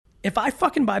If I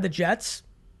fucking buy the Jets,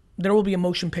 there will be a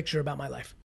motion picture about my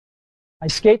life. I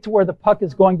skate to where the puck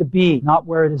is going to be, not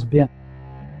where it has been.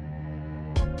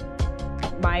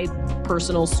 My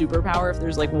personal superpower, if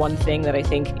there's like one thing that I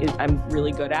think I'm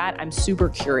really good at, I'm super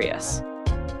curious.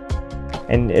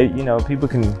 And people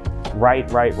can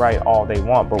write all they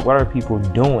want, but what are people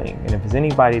doing? And if there's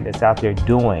anybody that's out there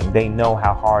doing, they know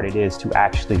how hard it is to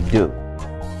actually do.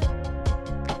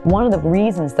 One of the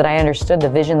reasons that I understood the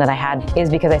vision that I had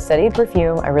is because I studied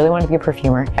perfume. I really wanted to be a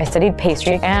perfumer. I studied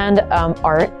pastry and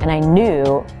art, and I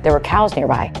knew there were cows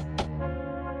nearby.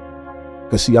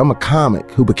 Because see, I'm a comic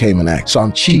who became an actor. So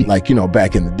I'm cheap. Like,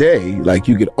 back in the day, like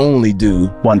you could only do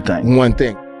one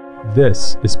thing.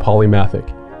 This is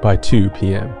Polymathic by 2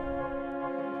 p.m.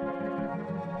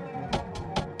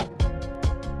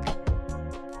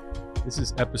 This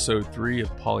is episode 3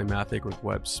 of Polymathic with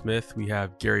Webb Smith. We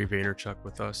have Gary Vaynerchuk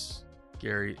with us.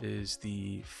 Gary is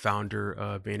the founder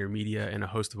of VaynerMedia and a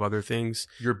host of other things.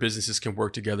 Your businesses can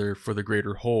work together for the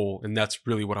greater whole, and that's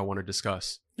really what I want to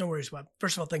discuss. No worries, Webb.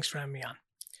 First of all, thanks for having me on.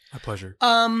 My pleasure.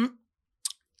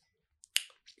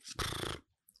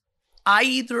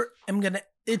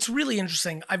 It's really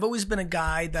interesting. I've always been a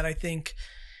guy that I think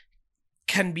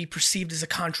can be perceived as a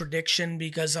contradiction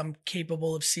because I'm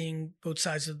capable of seeing both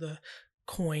sides of the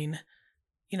coin.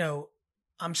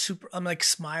 I'm like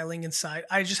smiling inside.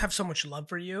 I just have so much love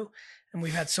for you. And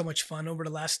we've had so much fun over the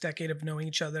last decade of knowing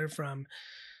each other, from,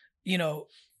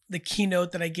 the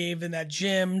keynote that I gave in that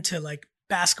gym to like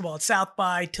basketball at South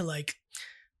by to like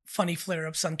funny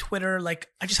flare-ups on Twitter. Like,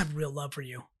 I just have real love for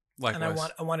you. Likewise.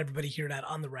 And I want everybody to hear that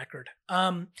on the record.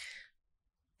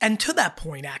 And to that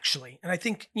point, actually, and I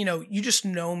think, you just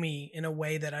know me in a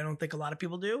way that I don't think a lot of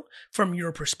people do from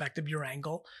your perspective, your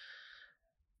angle.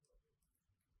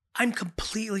 I'm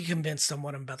completely convinced on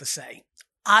what I'm about to say.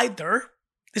 Either,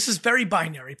 this is very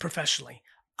binary professionally,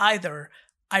 either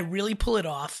I really pull it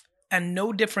off, and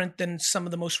no different than some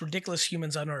of the most ridiculous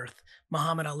humans on earth,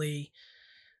 Muhammad Ali,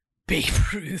 Babe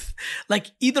Ruth, like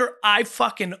either I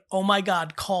fucking, oh my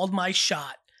God, called my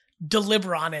shot,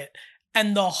 deliver on it,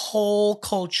 and the whole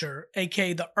culture,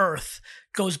 aka the earth,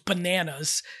 goes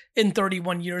bananas in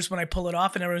 31 years when I pull it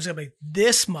off, and everyone's gonna be like,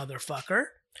 this motherfucker.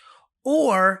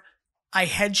 Or I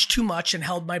hedged too much and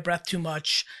held my breath too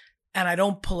much, and I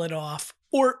don't pull it off.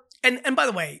 Or, and by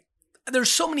the way, there's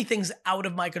so many things out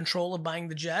of my control of buying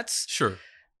the Jets. Sure.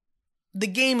 The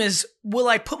game is, will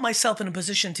I put myself in a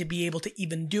position to be able to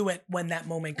even do it when that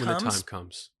moment comes? When the time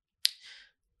comes.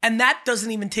 And that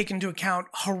doesn't even take into account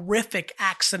horrific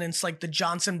accidents like the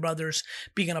Johnson brothers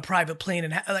being on a private plane.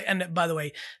 And by the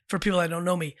way, for people that don't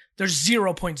know me, there's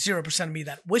 0.0% of me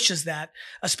that wishes that,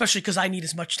 especially because I need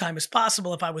as much time as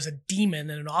possible if I was a demon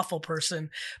and an awful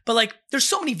person. But like, there's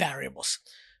so many variables.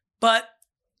 But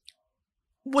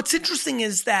what's interesting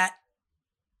is that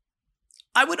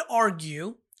I would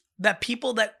argue that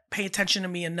people that pay attention to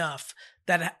me enough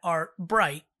that are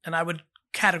bright, and I would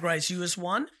categorize you as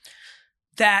one,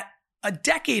 that a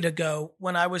decade ago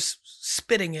when I was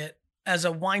spitting it as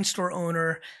a wine store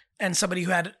owner and somebody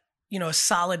who had, a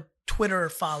solid Twitter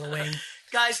following.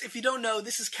 Guys, if you don't know,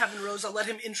 this is Kevin Rose. I'll let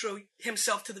him intro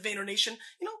himself to the Vayner Nation.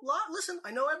 Listen,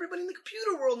 I know everybody in the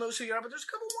computer world knows who you are, but there's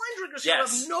a couple wine drinkers here who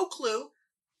have no clue.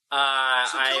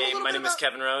 My name is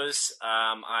Kevin Rose.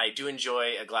 I do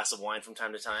enjoy a glass of wine from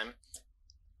time to time.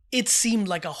 It seemed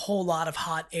like a whole lot of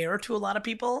hot air to a lot of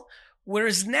people.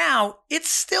 Whereas now, it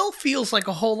still feels like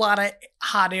a whole lot of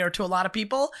hot air to a lot of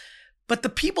people. But the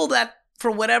people that,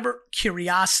 for whatever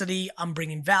curiosity I'm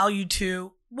bringing value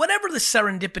to, whatever the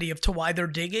serendipity to why they're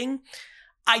digging,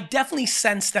 I definitely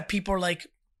sense that people are like,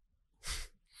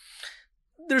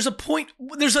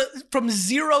 from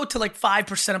 0 to like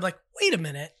 5%, I'm like, wait a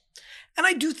minute. And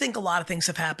I do think a lot of things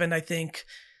have happened. I think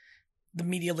the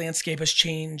media landscape has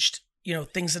changed.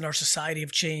 Things in our society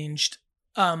have changed.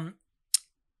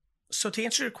 So to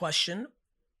answer your question,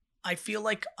 I feel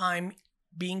like I'm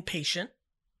being patient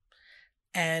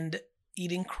and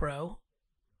eating crow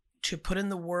to put in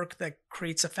the work that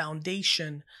creates a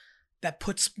foundation that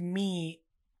puts me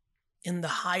in the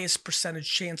highest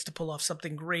percentage chance to pull off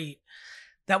something great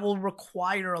that will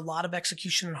require a lot of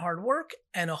execution and hard work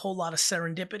and a whole lot of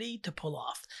serendipity to pull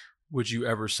off. Would you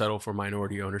ever settle for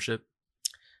minority ownership?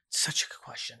 Such a good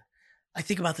question. I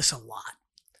think about this a lot.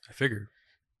 I figured.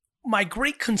 My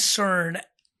great concern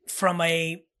from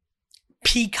a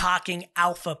peacocking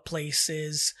alpha place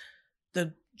is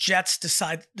the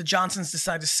Johnsons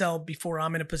decide to sell before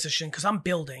I'm in a position, because I'm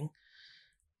building.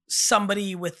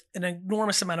 Somebody with an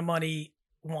enormous amount of money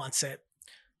wants it,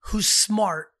 who's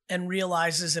smart and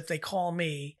realizes if they call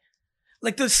me,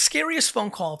 Like the scariest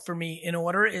phone call for me in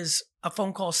order is a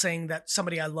phone call saying that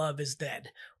somebody I love is dead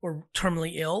or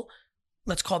terminally ill.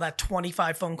 Let's call that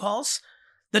 25 phone calls.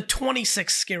 The 26th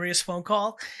scariest phone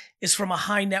call is from a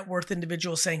high net worth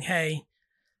individual saying, hey,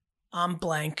 I'm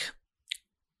blank.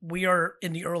 We are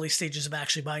in the early stages of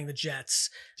actually buying the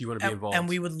jets. Do you want to be involved? And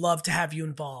we would love to have you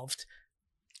involved.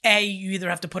 You either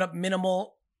have to put up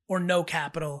minimal or no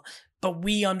capital, but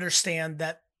we understand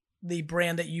that the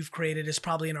brand that you've created is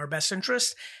probably in our best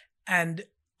interest. And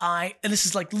this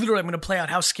is like literally, I'm going to play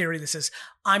out how scary this is.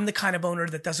 I'm the kind of owner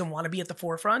that doesn't want to be at the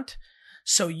forefront.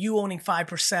 So you owning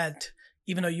 5%,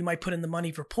 even though you might put in the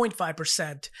money for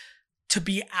 0.5%, to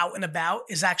be out and about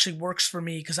is actually works for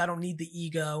me because I don't need the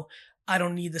ego. I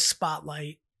don't need the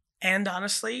spotlight. And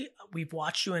honestly, we've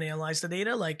watched you and analyzed the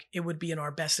data. Like it would be in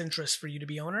our best interest for you to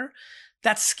be owner.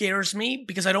 That scares me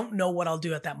because I don't know what I'll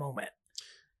do at that moment.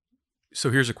 So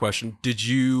here's a question. Did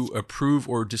you approve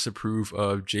or disapprove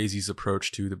of Jay-Z's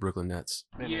approach to the Brooklyn Nets?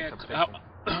 Yeah,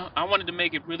 I wanted to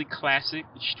make it really classic,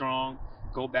 strong,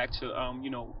 go back to,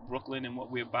 Brooklyn and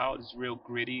what we're about is real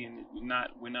gritty, and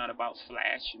we're not about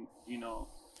flash, and,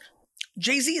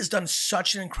 Jay-Z has done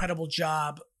such an incredible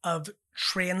job of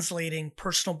translating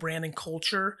personal brand and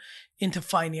culture into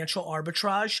financial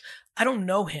arbitrage. I don't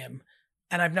know him.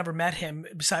 And I've never met him.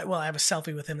 I have a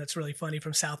selfie with him that's really funny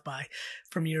from South by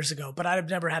from years ago. But I've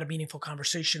never had a meaningful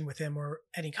conversation with him or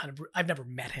any kind of. I've never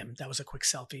met him. That was a quick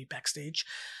selfie backstage.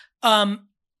 I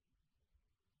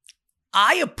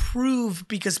approve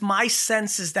because my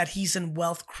sense is that he's in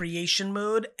wealth creation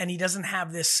mode and he doesn't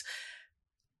have this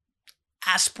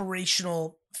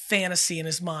aspirational fantasy in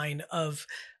his mind of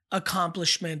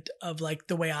accomplishment of like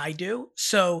the way I do.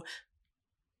 So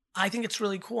I think it's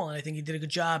really cool. And I think he did a good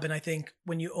job. And I think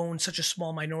when you own such a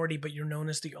small minority, but you're known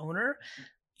as the owner,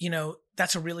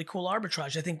 that's a really cool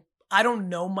arbitrage. I don't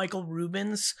know Michael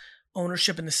Rubin's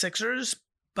ownership in the Sixers,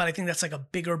 but I think that's like a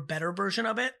bigger, better version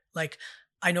of it. Like,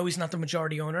 I know he's not the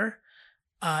majority owner.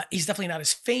 He's definitely not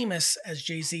as famous as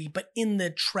Jay-Z, but in the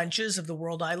trenches of the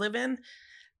world I live in,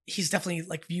 he's definitely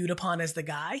like viewed upon as the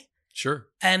guy. Sure.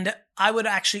 And I would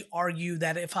actually argue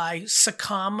that if I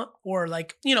succumb or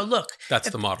that's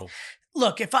the model.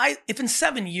 Look, if in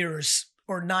 7 years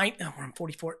or 9, I'm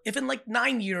 44, if in like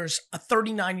 9 years, a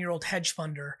 39-year-old hedge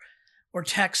funder or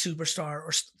tech superstar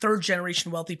or third generation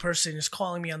wealthy person is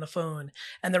calling me on the phone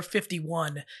and they're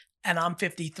 51 and I'm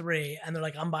 53 and they're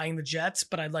like, I'm buying the Jets,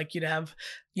 but I'd like you to have,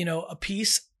 a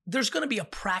piece. There's going to be a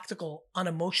practical,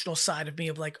 unemotional side of me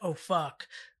of like, oh, fuck.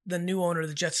 The new owner of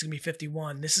the Jets is going to be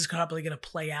 51. This is probably going to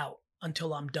play out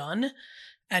until I'm done.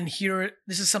 And here,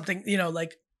 this is something,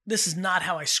 this is not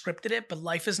how I scripted it, but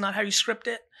life is not how you script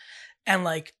it. And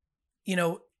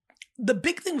the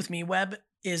big thing with me, Webb,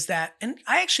 is that, and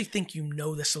I actually think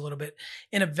this a little bit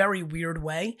in a very weird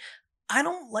way. I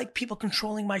don't like people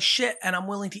controlling my shit, and I'm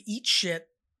willing to eat shit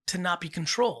to not be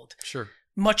controlled. Sure.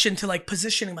 Much into like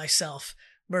positioning myself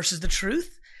versus the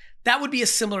truth. That would be a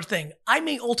similar thing. I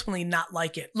may ultimately not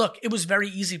like it. Look, it was very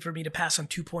easy for me to pass on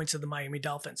 2 points of the Miami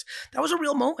Dolphins. That was a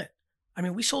real moment. I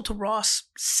mean, we sold to Ross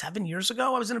 7 years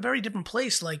ago. I was in a very different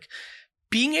place. Like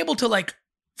being able to like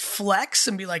flex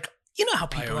and be like, you know how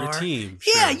people are. Team.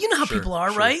 Yeah, sure, you know how sure, people are,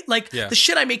 sure. right? Like the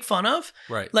shit I make fun of.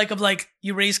 Right. Like of like,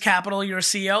 you raise capital, you're a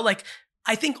CEO. Like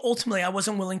I think ultimately I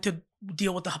wasn't willing to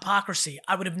deal with the hypocrisy.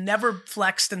 I would have never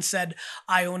flexed and said,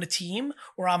 I own a team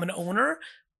or I'm an owner.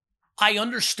 I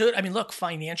understood. I mean, look,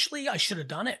 financially, I should have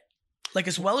done it. Like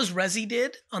as well as Rezi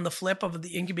did on the flip of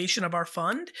the incubation of our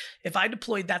fund. If I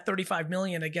deployed that $35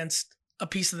 million against a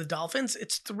piece of the Dolphins,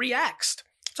 it's 3x'd.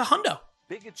 It's a hundo.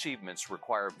 Big achievements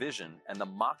require vision and the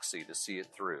moxie to see it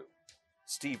through.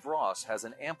 Steve Ross has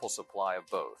an ample supply of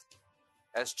both.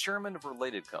 As chairman of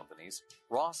related companies,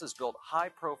 Ross has built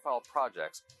high-profile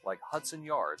projects like Hudson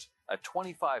Yards, a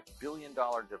 $25 billion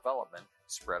development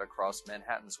spread across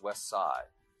Manhattan's West Side.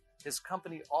 His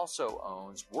company also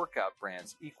owns workout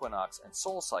brands Equinox and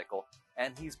SoulCycle,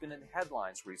 and he's been in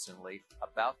headlines recently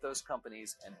about those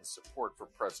companies and his support for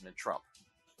President Trump.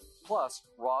 Plus,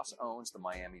 Ross owns the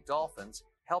Miami Dolphins,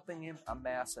 helping him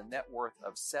amass a net worth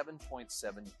of $7.7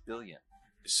 billion.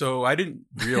 So I didn't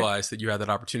realize that you had that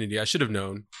opportunity. I should have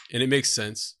known, and it makes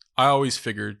sense. I always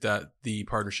figured that the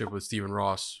partnership with Stephen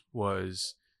Ross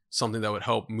was something that would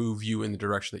help move you in the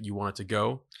direction that you wanted to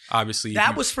go. Obviously,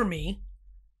 that was for me.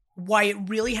 Why it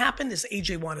really happened is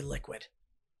AJ wanted liquid.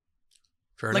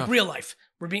 Fair like enough. Real life.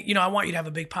 We're being, I want you to have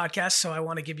a big podcast, so I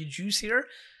want to give you juice here.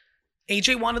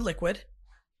 AJ wanted liquid.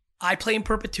 I play in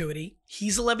perpetuity.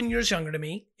 He's 11 years younger than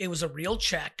me. It was a real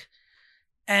check.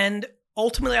 And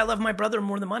ultimately, I love my brother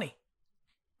more than money.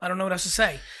 I don't know what else to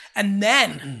say. And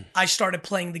then I started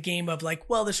playing the game of like,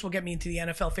 well, this will get me into the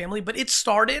NFL family. But it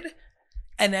started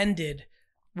and ended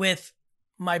with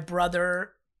my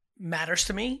brother matters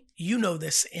to me. You know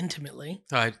this intimately,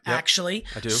 actually.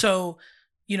 I do. So,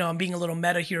 you know, I'm being a little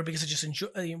meta here because I just enjoy,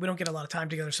 we don't get a lot of time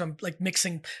together. So I'm like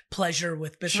mixing pleasure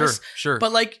with business. Sure.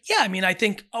 But like, yeah, I mean, I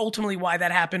think ultimately why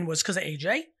that happened was because of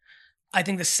AJ. I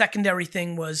think the secondary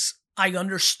thing was I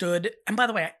understood. And by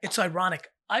the way, it's ironic.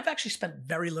 I've actually spent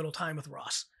very little time with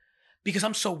Ross because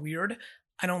I'm so weird.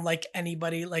 I don't like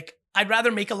anybody. Like, I'd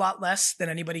rather make a lot less than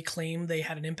anybody claim they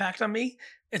had an impact on me.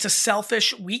 It's a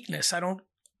selfish weakness.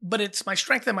 But it's my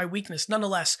strength and my weakness.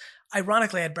 Nonetheless,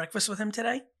 ironically, I had breakfast with him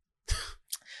today.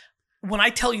 When I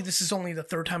tell you this is only the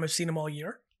third time I've seen him all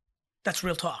year, that's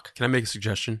real talk. Can I make a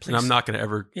suggestion? Please. And I'm not going to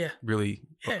ever really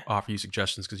offer you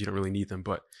suggestions because you don't really need them,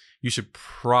 but you should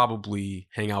probably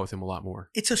hang out with him a lot more.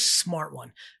 It's a smart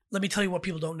one. Let me tell you what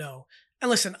people don't know. And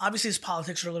listen, obviously his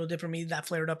politics are a little different from me. That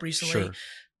flared up recently. Sure.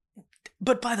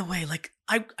 But by the way, like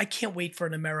I can't wait for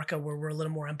an America where we're a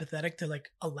little more empathetic to like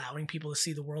allowing people to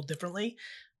see the world differently.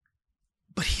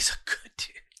 But he's a good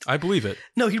dude. I believe it.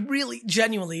 No, he really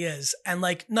genuinely is. And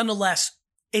like, nonetheless,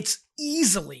 it's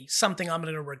easily something I'm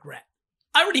going to regret.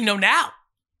 I already know now.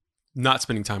 Not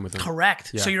spending time with him.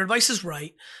 Correct. Yeah. So your advice is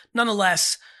right.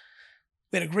 Nonetheless,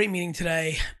 we had a great meeting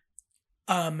today.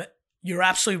 You're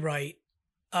absolutely right.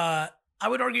 I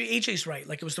would argue AJ's right.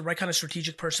 Like it was the right kind of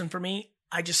strategic person for me.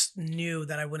 I just knew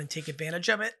that I wouldn't take advantage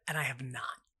of it, and I have not.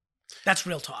 That's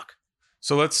real talk.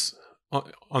 So let's,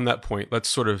 on that point, let's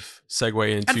sort of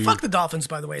segue into... And fuck the Dolphins,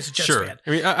 by the way, as a Jets fan. I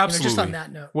mean, absolutely. Just on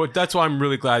that note. Well, that's why I'm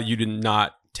really glad you did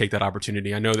not take that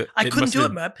opportunity. I know that I couldn't do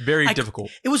it, Meb. Very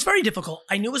difficult. It was very difficult.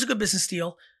 I knew it was a good business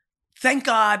deal. Thank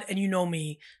God, and you know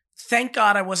me, thank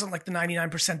God I wasn't like the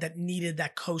 99% that needed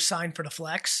that cosign for the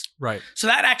flex. Right. So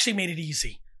that actually made it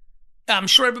easy. I'm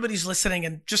sure everybody's listening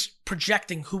and just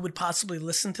projecting who would possibly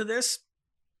listen to this.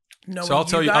 So I'll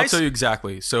tell you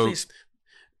exactly. So Please.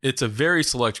 It's a very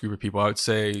select group of people. I would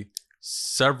say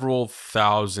several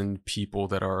thousand people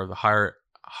that are the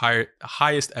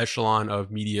highest echelon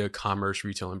of media, commerce,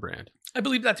 retail, and brand. I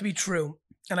believe that to be true.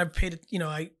 And I've paid it, you know,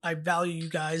 I value you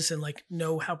guys and like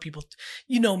know how people,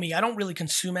 you know me, I don't really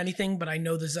consume anything, but I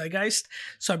know the zeitgeist.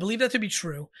 So I believe that to be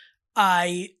true.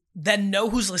 I then know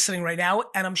who's listening right now.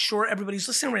 And I'm sure everybody's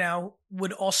listening right now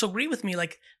would also agree with me.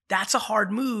 Like that's a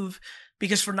hard move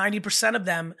because for 90% of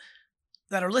them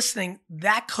that are listening,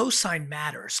 that cosign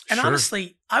matters. And Sure.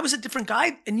 honestly, I was a different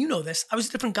guy. And you know this, I was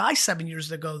a different guy 7 years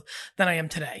ago than I am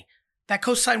today. That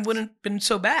cosign wouldn't have been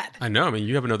so bad. I know. I mean,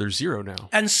 you have another zero now.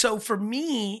 And so for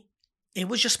me, it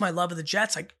was just my love of the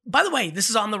Jets. Like, by the way, this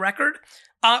is on the record.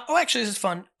 Actually, this is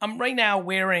fun. I'm right now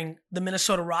wearing the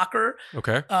Minnesota Rocker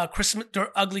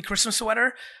ugly Christmas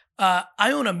sweater. I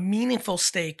own a meaningful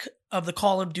stake of the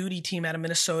Call of Duty team out of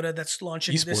Minnesota that's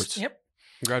launching Esports. Yep.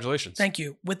 Congratulations. Thank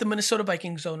you. With the Minnesota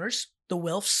Vikings owners, the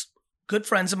Wilfs, good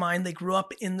friends of mine. They grew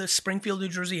up in the Springfield, New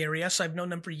Jersey area, so I've known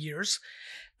them for years.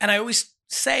 And I always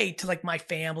say to like my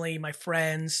family, my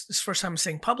friends, this is the first time I'm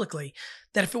saying publicly,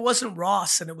 that if it wasn't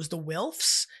Ross and it was the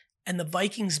Wilfs and the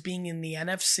Vikings being in the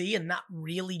NFC and not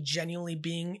really genuinely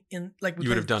being in, like you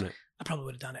would have done it. I probably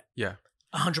would have done it. Yeah.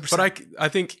 100%. But I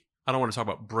think, I don't want to talk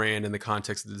about brand in the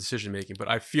context of the decision making, but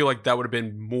I feel like that would have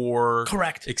been more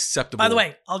correct, acceptable. By the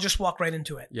way, I'll just walk right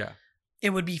into it. Yeah.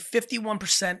 It would be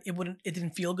 51%. It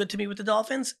didn't feel good to me with the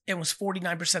Dolphins. It was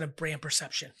 49% of brand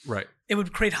perception. Right. It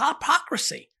would create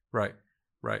hypocrisy. Right.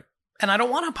 Right. And I don't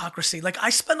want hypocrisy. Like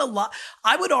I spend a lot,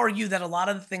 I would argue that a lot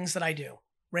of the things that I do,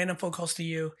 random phone calls to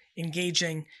you,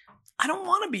 engaging, I don't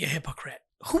want to be a hypocrite.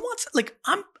 Who wants, like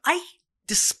I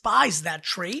despise that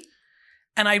trait.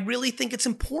 And I really think it's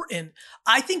important.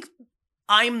 I think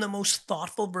I'm the most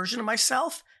thoughtful version of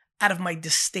myself out of my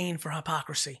disdain for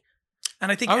hypocrisy.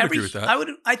 And I think I would agree with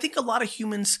that. I think a lot of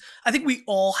humans, I think we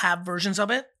all have versions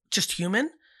of it, just human.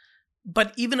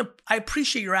 But I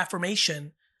appreciate your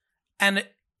affirmation. And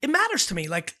it matters to me.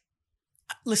 Like,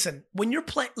 listen, when you're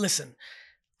listen,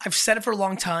 I've said it for a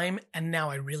long time, and now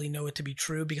I really know it to be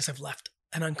true because I've left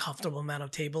an uncomfortable amount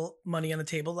of money on the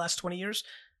table the last 20 years.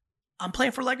 I'm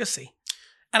playing for legacy.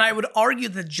 And I would argue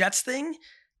the Jets thing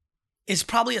is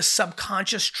probably a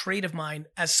subconscious trait of mine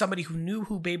as somebody who knew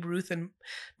who Babe Ruth and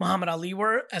Muhammad Ali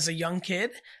were as a young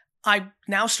kid. I'm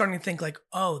now starting to think like,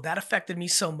 oh, that affected me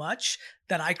so much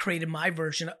that I created my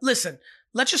version. Listen,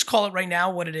 let's just call it right now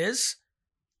what it is.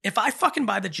 If I fucking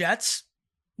buy the Jets,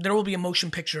 there will be a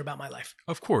motion picture about my life.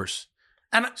 Of course.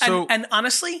 And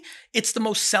honestly, it's the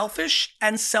most selfish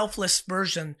and selfless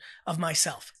version of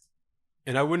myself.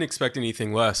 And I wouldn't expect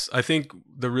anything less. I think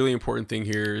the really important thing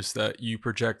here is that you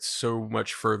project so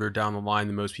much further down the line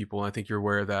than most people. And I think you're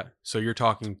aware of that. So you're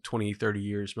talking 20, 30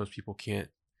 years. Most people can't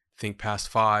think past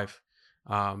 5.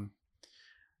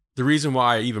 The reason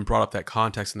why I even brought up that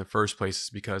context in the first place is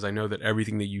because I know that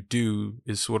everything that you do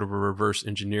is sort of a reverse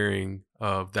engineering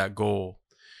of that goal.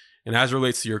 And as it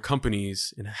relates to your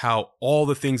companies and how all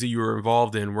the things that you were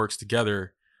involved in works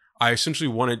together, I essentially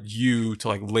wanted you to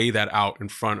like lay that out in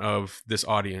front of this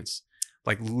audience.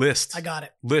 Like list. I got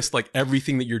it. List like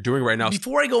everything that you're doing right now.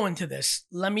 Before I go into this,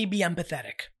 let me be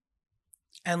empathetic.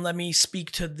 And let me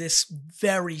speak to this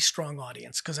very strong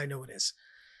audience, because I know it is.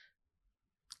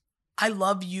 I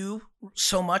love you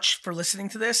so much for listening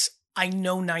to this. I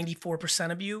know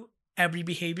 94% of you, every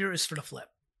behavior is for the flip.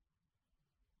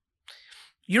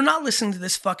 You're not listening to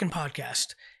this fucking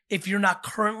podcast if you're not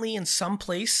currently in some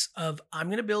place of, I'm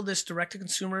going to build this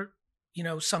direct-to-consumer,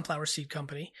 sunflower seed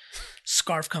company,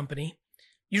 scarf company.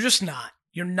 You're just not.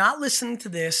 You're not listening to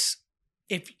this.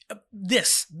 If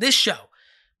this show,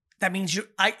 that means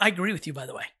I agree with you, by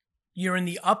the way. You're in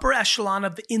the upper echelon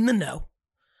of in the know,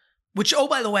 which,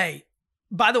 by the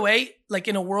way, like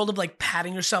in a world of like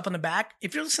patting yourself on the back,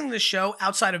 if you're listening to this show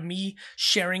outside of me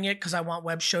sharing it because I want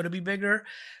Web Show to be bigger,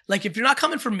 like if you're not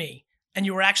coming from me and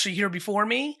you were actually here before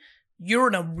me, you're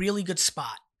in a really good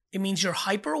spot. It means you're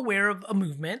hyper aware of a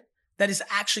movement that is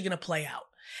actually going to play out.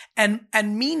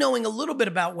 And me knowing a little bit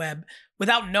about Web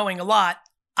without knowing a lot,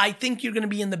 I think you're going to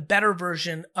be in the better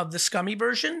version of the scummy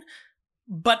version.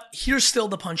 But here's still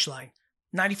the punchline.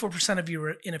 94% of you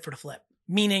are in it for the flip,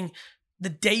 meaning the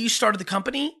day you started the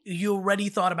company, you already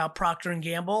thought about Procter &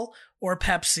 Gamble or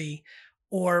Pepsi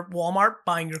or Walmart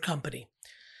buying your company.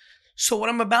 So what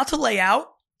I'm about to lay out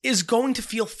is going to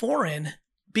feel foreign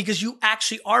because you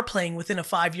actually are playing within a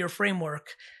 5-year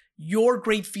framework. Your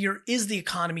great fear is the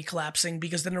economy collapsing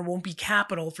because then there won't be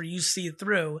capital for you to see it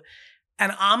through.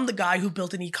 And I'm the guy who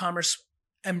built an e-commerce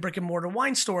and brick and mortar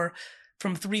wine store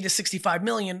from 3 to 65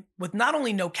 million with not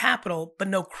only no capital, but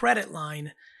no credit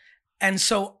line. And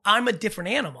so I'm a different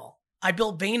animal. I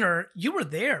built Vayner. You were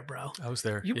there, bro. I was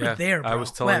there. You were there, bro. I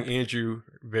was telling Andrew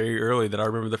very early that I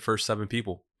remember the first 7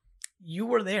 people. You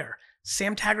were there.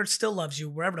 Sam Taggart still loves you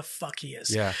wherever the fuck he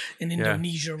is. Yeah. In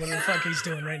Indonesia or whatever the fuck he's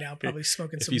doing right now. Probably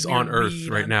smoking if some he's weird on Earth weed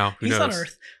right now. Who he's knows? on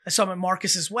Earth. I saw him at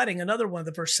Marcus's wedding, another one of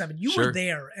the first 7. You were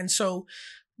there. And so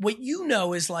what you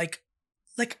know is like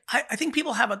I think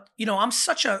people have I'm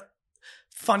such a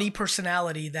funny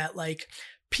personality that like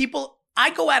people, I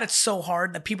go at it so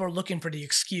hard that people are looking for the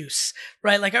excuse,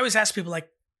 right? Like I always ask people like,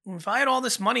 if I had all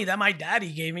this money that my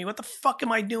daddy gave me, what the fuck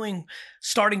am I doing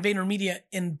starting VaynerMedia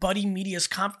in Buddy Media's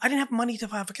I didn't have money to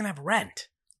fucking have rent.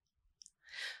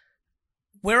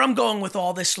 Where I'm going with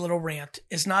all this little rant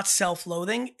is not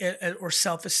self-loathing or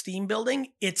self-esteem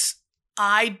building. It's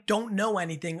I don't know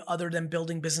anything other than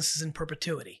building businesses in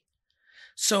perpetuity.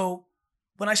 So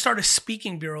when I start a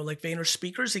speaking bureau like Vayner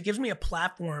Speakers, it gives me a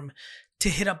platform to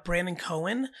hit up Brandon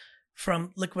Cohen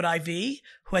from Liquid IV,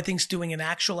 who I think is doing an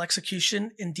actual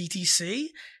execution in DTC,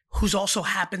 who's also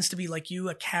happens to be like you,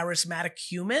 a charismatic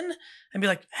human, and be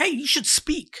like, hey, you should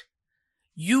speak.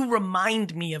 You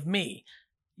remind me of me.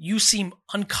 You seem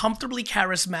uncomfortably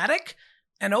charismatic.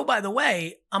 And oh, by the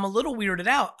way, I'm a little weirded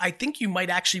out. I think you might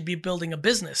actually be building a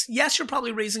business. Yes, you're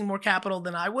probably raising more capital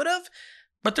than I would have,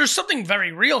 but there's something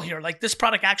very real here. Like this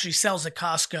product actually sells at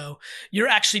Costco. You're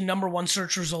actually #1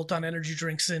 search result on energy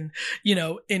drinks on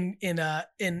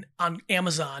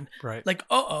Amazon. Right. Like,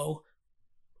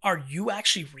 are you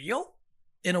actually real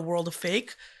in a world of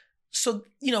fake? So,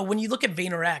 when you look at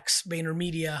VaynerX,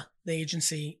 VaynerMedia, the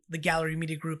agency, the Gallery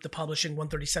Media Group, the publishing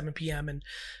 1:37 p.m. and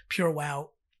Pure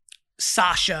Wow,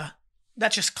 Sasha,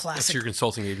 that's just classic. That's your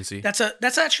consulting agency.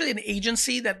 That's actually an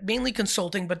agency that mainly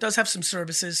consulting, but does have some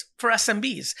services for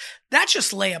SMBs. That's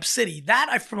just layup city. That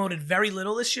I've promoted very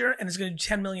little this year and is going to do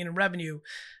 10 million in revenue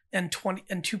and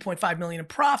 2.5 million in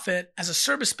profit as a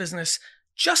service business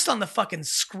just on the fucking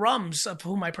scrums of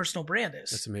who my personal brand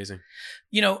is. That's amazing.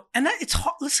 And that it's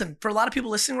hard. Listen, for a lot of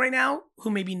people listening right now who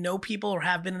maybe know people or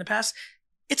have been in the past,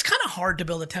 it's kind of hard to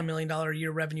build a $10 million a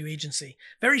year revenue agency.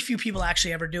 Very few people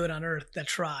actually ever do it on earth that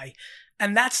try.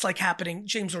 And that's like happening.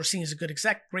 James Orsini is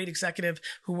a great executive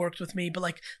who worked with me, but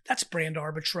like that's brand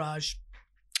arbitrage.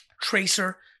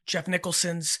 Tracer, Jeff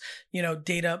Nicholson's,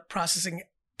 data processing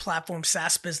platform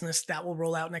SaaS business that will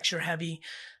roll out next year heavy.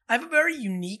 I have a very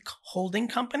unique holding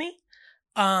company.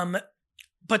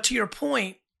 But to your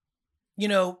point,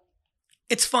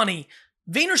 it's funny.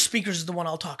 Vayner Speakers is the one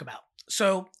I'll talk about.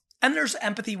 So, and there's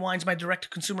Empathy Wines, my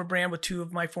direct-to-consumer brand with 2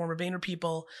 of my former Vayner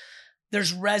people.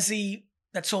 There's Resi,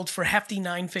 that sold for hefty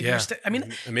 9 figures. Yeah. I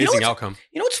mean, amazing outcome.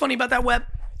 You know what's funny about that, Webb?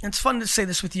 It's fun to say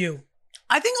this with you.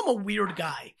 I think I'm a weird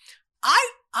guy.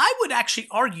 I would actually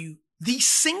argue the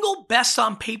single best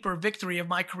on paper victory of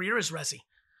my career is Resi.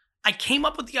 I came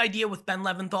up with the idea with Ben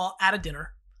Leventhal at a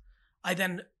dinner. I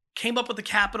then came up with the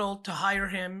capital to hire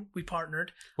him. We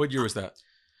partnered. What year was that?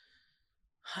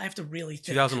 I have to really think.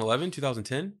 2011,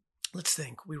 2010? Let's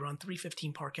think. We were on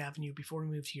 315 Park Avenue before we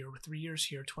moved here. We're 3 years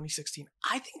here, 2016.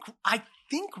 I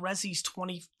think Resi's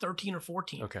 2013 or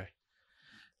 14. Okay.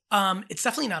 It's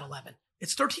definitely not 11.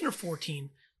 It's 13 or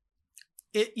 14.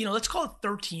 Let's call it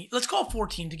 13. Let's call it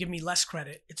 14 to give me less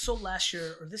credit. It sold last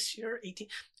year or this year, 18.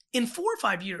 In 4 or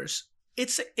 5 years,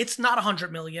 it's not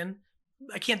 100 million.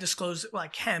 I can't disclose. Well, I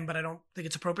can, but I don't think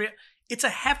it's appropriate. It's a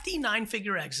hefty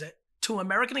 9-figure exit to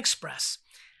American Express.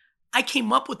 I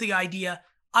came up with the idea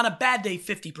on a bad day,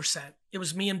 50%. It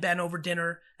was me and Ben over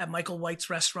dinner at Michael White's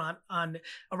restaurant on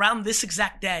around this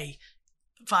exact day,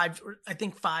 5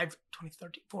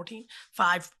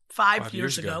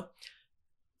 years ago.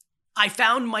 I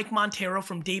found Mike Montero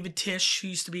from David Tisch, who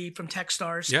used to be from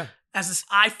Techstars. Yeah.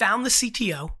 I found the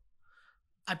CTO.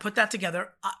 I put that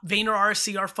together. Vayner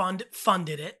RSC, our fund,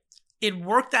 funded it. It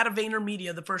worked out of Vayner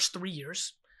Media the first 3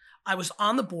 years. I was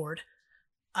on the board.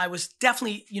 I was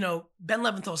definitely, Ben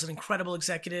Leventhal is an incredible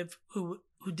executive who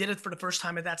did it for the first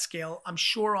time at that scale. I'm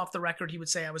sure off the record he would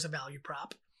say I was a value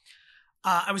prop.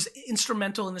 I was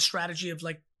instrumental in the strategy of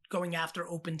like going after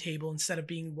open table instead of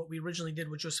being what we originally did,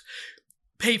 which was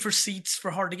pay for seats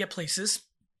for hard to get places.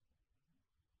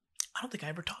 I don't think I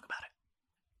ever talk about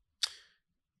it.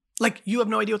 Like, you have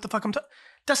no idea what the fuck I'm talking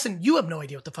about. Dustin, you have no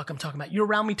idea what the fuck I'm talking about. You're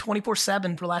around me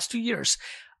 24/7 for the last 2 years.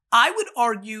 I would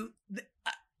argue that,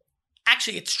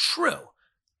 actually, it's true.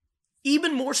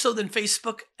 Even more so than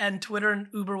Facebook and Twitter and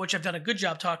Uber, which I've done a good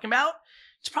job talking about.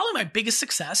 It's probably my biggest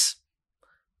success.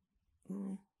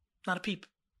 Not a peep.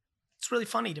 It's really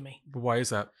funny to me. But why is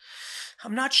that?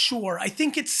 I'm not sure. I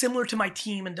think it's similar to my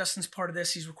team, and Dustin's part of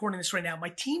this. He's recording this right now. My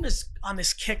team is on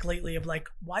this kick lately of like,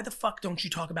 why the fuck don't you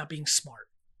talk about being smart?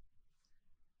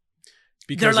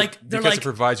 Because it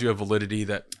provides you a validity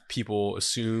that people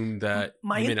assume that you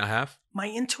may not have? My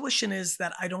intuition is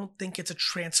that I don't think it's a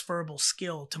transferable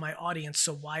skill to my audience.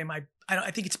 So why am I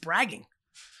think it's bragging.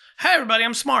 Hey, everybody,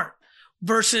 I'm smart.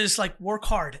 Versus like work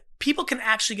hard. People can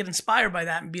actually get inspired by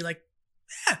that and be like,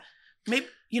 yeah,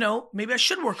 maybe I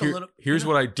should work a little. Here's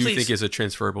what I do Please. think is a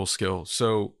transferable skill.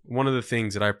 So one of the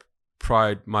things that I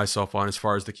pride myself on as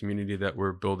far as the community that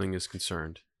we're building is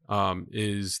concerned,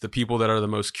 is the people that are the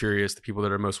most curious, the people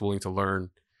that are most willing to learn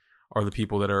are the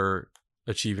people that are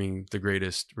achieving the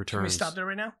greatest returns. Can we stop there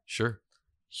right now? Sure.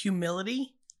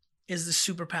 Humility is the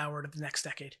superpower of the next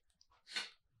decade.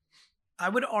 I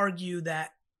would argue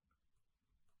that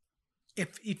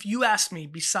if you ask me,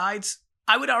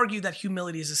 I would argue that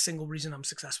humility is a single reason I'm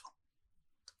successful.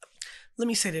 Let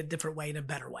me say it a different way, in a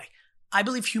better way. I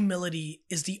believe humility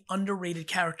is the underrated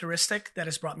characteristic that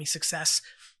has brought me success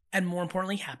and, more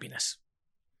importantly, happiness.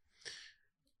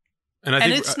 And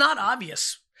it's not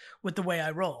obvious with the way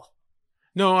I roll.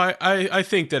 No, I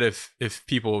think that if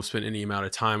people have spent any amount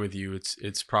of time with you,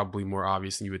 it's probably more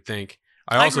obvious than you would think.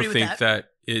 I also think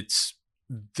that it's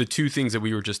the two things that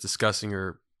we were just discussing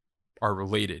are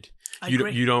related.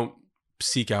 You don't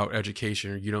seek out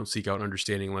education, or you don't seek out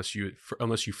understanding unless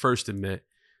you first admit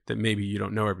that maybe you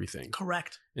don't know everything.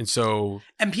 Correct.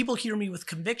 And people hear me with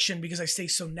conviction because I stay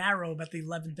so narrow about the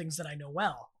 11 things that I know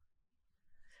well.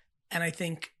 And I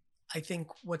think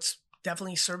what's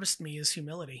definitely serviced me is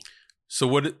humility. So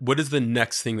what is the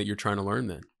next thing that you're trying to learn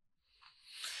then?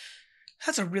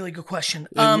 That's a really good question.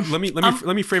 Let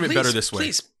me frame it better this way.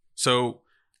 Please. So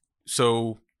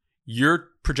you're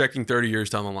projecting 30 years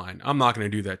down the line. I'm not going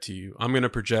to do that to you. I'm going to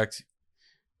project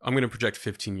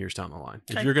 15 years down the line.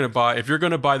 Okay. If you're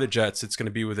going to buy the Jets, it's going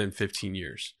to be within 15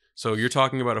 years. So you're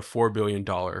talking about a $4 billion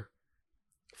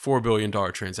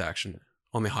transaction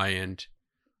on the high end.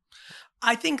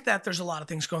 I think that there's a lot of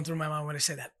things going through my mind when I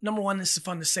say that. Number one, this is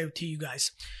fun to say to you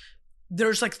guys.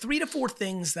 There's like 3 to 4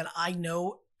 things that I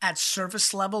know at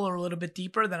surface level or a little bit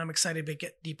deeper that I'm excited to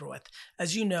get deeper with.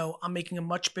 As you know, I'm making a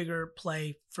much bigger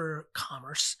play for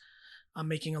commerce. I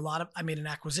made an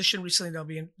acquisition recently that'll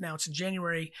be announced in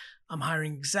January. I'm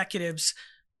hiring executives.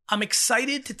 I'm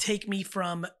excited to take me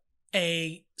from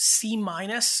a C-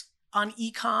 on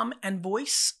e-com and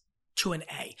voice to an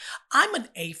A. I'm an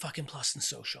A fucking plus in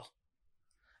social.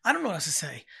 I don't know what else to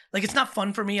say. Like, it's not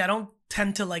fun for me. I don't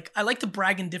tend to I like to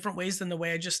brag in different ways than the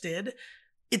way I just did.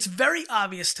 It's very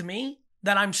obvious to me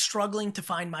that I'm struggling to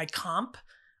find my comp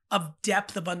of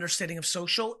depth of understanding of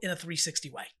social in a 360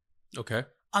 way. Okay.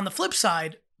 On the flip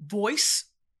side, voice,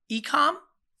 ecom.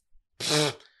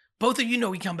 Both of you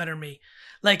know ecom better than me.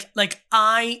 Like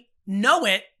I know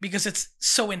it because it's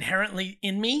so inherently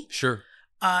in me. Sure.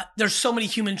 There's so many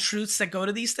human truths that go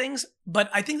to these things, but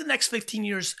I think the next 15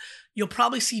 years, you'll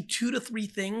probably see 2 to 3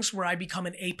 things where I become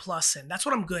an A+ in. That's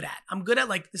what I'm good at. I'm good at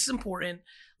like, this is important.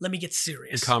 Let me get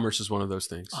serious. And commerce is one of those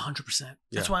things. 100%.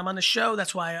 That's why I'm on the show.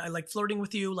 That's why I like flirting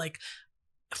with you. Like,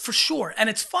 for sure. And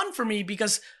it's fun for me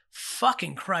because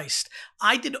fucking Christ,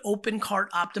 I did open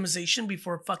cart optimization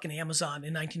before fucking Amazon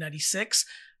in 1996.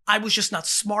 I was just not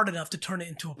smart enough to turn it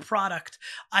into a product.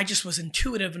 I just was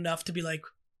intuitive enough to be like,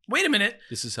 wait a minute.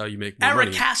 This is how you make more Eric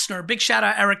money. Kastner, big shout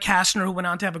out Eric Kastner, who went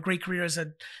on to have a great career as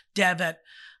a dev at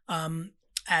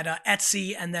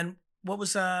Etsy, and then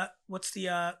what's that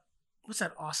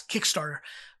awesome Kickstarter?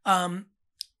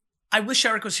 I wish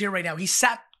Eric was here right now. He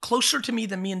sat closer to me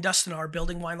than me and Dustin are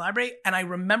building Wine Library, and I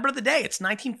remember the day. It's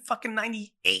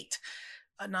 1998,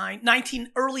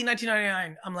 early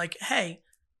 1999. I'm like, hey,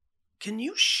 can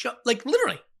you show? Like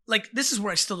literally, like this is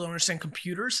where I still don't understand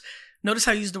computers. Notice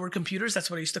how I use the word computers. That's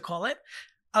what I used to call it.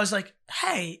 I was like,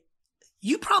 hey,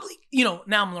 you probably, now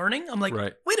I'm learning. I'm like,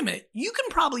 wait a minute. You can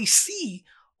probably see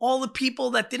all the people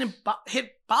that didn't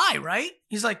hit buy, right?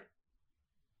 He's like,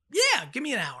 yeah, give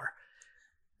me an hour.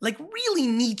 Like really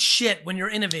neat shit when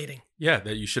you're innovating. Yeah,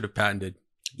 that you should have patented.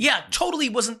 Yeah, totally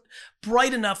wasn't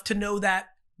bright enough to know that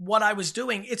what I was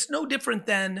doing. It's no different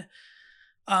than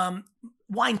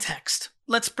wine text.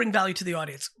 Let's bring value to the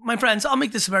audience. My friends, I'll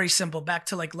make this very simple. Back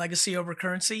to like legacy over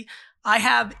currency. I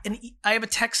have a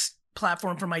text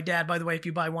platform for my dad. By the way, if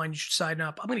you buy wine, you should sign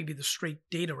up. I'm going to give you the straight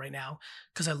data right now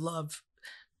because I love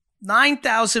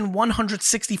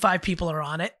 9,165 people are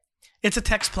on it. It's a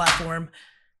text platform.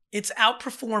 It's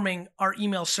outperforming our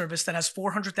email service that has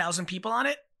 400,000 people on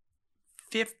it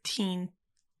 15x.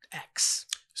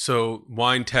 So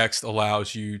wine text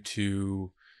allows you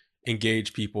to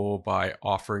engage people by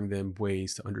offering them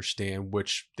ways to understand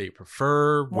which they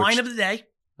prefer. Wine of the day.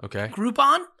 Okay.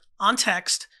 Groupon on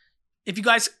text. If you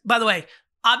guys, by the way,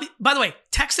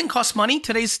 texting costs money.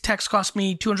 Today's text cost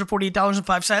me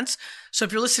 $248.05. So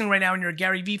if you're listening right now and you're a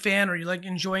Gary Vee fan or you're like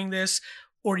enjoying this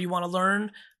or you want to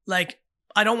learn, like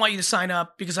I don't want you to sign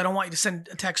up because I don't want you to send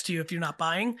a text to you if you're not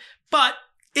buying. But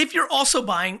if you're also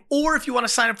buying or if you want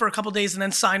to sign up for a couple of days and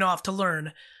then sign off to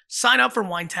learn, sign up for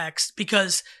Wine Text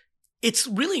because it's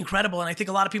really incredible. And I think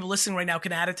a lot of people listening right now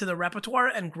can add it to their repertoire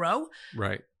and grow.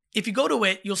 Right. If you go to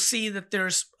it, you'll see that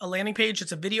there's a landing page.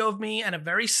 It's a video of me and a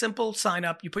very simple sign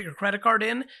up. You put your credit card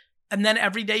in and then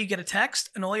every day you get a text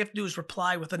and all you have to do is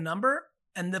reply with a number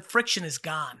and the friction is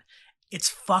gone. It's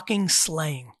fucking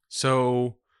slaying.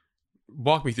 So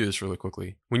walk me through this really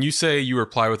quickly. When you say you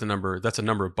reply with a number, that's a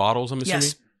number of bottles, I'm assuming?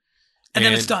 Yes. And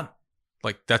then it's done.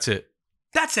 Like that's it.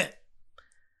 That's it.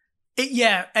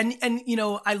 Yeah, and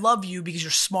I love you because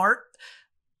you're smart.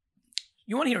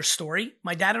 You want to hear a story?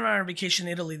 My dad and I are on vacation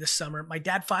in Italy this summer. My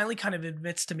dad finally kind of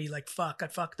admits to me like, fuck, I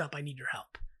fucked up. I need your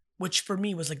help. Which for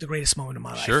me was like the greatest moment of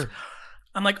my life. Sure.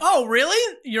 I'm like, oh, really?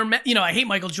 I hate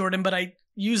Michael Jordan, but I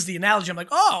use the analogy. I'm like,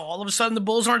 oh, all of a sudden the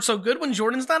Bulls aren't so good when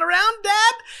Jordan's not around,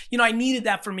 Dad? I needed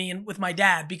that for me and with my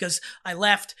dad because I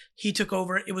left, he took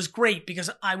over. It was great because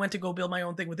I went to go build my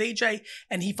own thing with AJ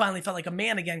and he finally felt like a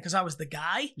man again because I was the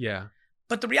guy. Yeah.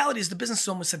 But the reality is the business is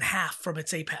almost in half from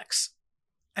its apex.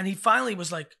 And he finally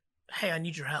was like, hey, I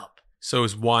need your help. So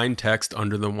is Wine Text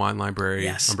under the Wine Library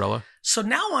umbrella? So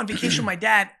now I'm on vacation with my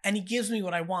dad and he gives me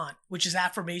what I want, which is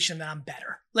affirmation that I'm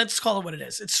better. Let's call it what it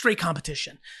is. It's straight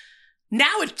competition.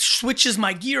 Now it switches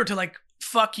my gear to like,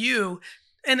 fuck you,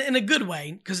 and in a good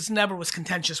way, because it's never was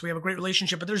contentious. We have a great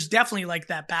relationship, but there's definitely like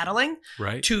that battling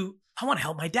to, I want to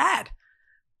help my dad.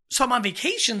 So I'm on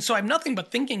vacation, so I have nothing but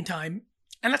thinking time.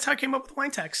 And that's how I came up with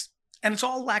Wine Text. And it's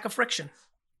all lack of friction.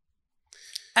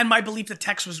 And my belief that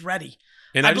text was ready.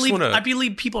 And I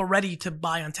believe people are ready to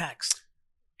buy on text.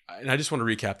 And I just want to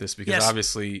recap this because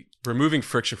obviously removing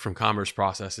friction from commerce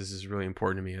processes is really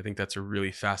important to me. I think that's a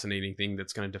really fascinating thing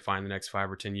that's going to define the next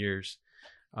 5 or 10 years.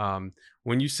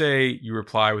 When you say you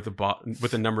reply with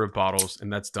a number of bottles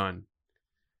and that's done,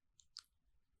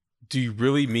 do you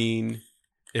really mean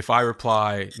if I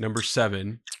reply number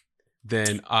 7,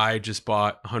 then I just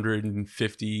bought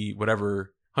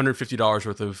 $150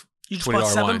 worth of you just bought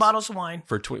 7 bottles of wine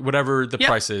for whatever the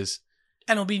price is,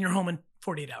 and it'll be in your home in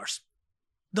 48 hours.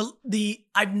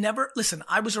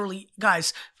 I was early,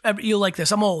 guys, you'll like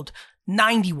this. I'm old.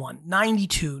 91,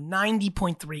 92,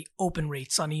 90.3 open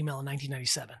rates on email in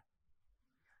 1997.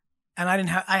 And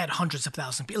I had hundreds of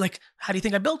thousands of people. Like, how do you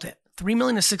think I built it? 3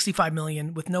 million to 65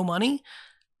 million with no money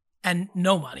and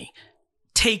no money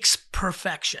takes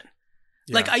perfection.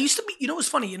 Yeah. Like I used to be, you know, it was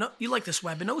funny, you like this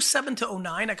web. In 07 to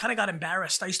 09, I kind of got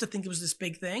embarrassed. I used to think it was this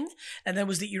big thing. And then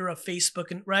was the era of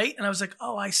Facebook and right. And I was like,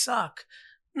 oh, I suck.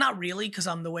 Not really, because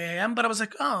I'm the way I am. But I was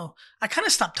like, oh, I kind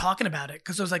of stopped talking about it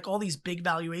because there was like all these big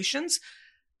valuations.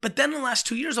 But then in the last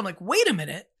 2 years, I'm like, wait a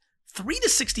minute, 3 to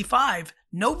 65,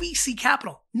 no VC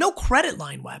capital, no credit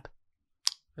line web.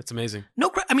 That's amazing.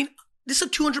 I mean, this is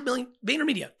a $200 million,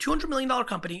 Vaynermedia, $200 million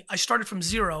company. I started from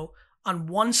zero on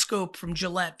one scope from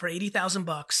Gillette for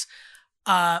 $80,000.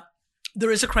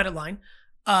 There is a credit line.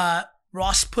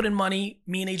 Ross put in money.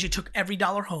 Me and AJ took every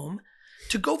dollar home.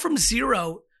 To go from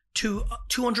zero to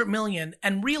 200 million,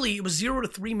 and really it was 0 to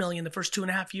 3 million the first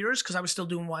 2.5 years because I was still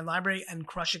doing Wine Library and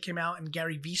Crush It came out and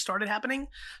Gary Vee started happening.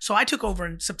 So I took over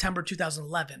in September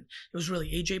 2011. It was really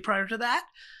AJ prior to that.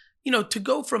 You know, to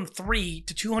go from 3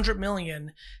 to 200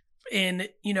 million in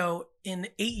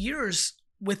 8 years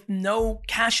with no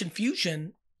cash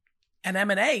infusion and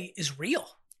M&A is real.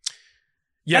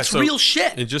 Yeah, that's real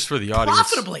shit. And just for the audience,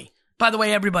 profitably, by the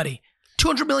way, everybody,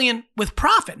 200 million with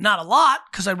profit, not a lot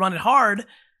because I run it hard,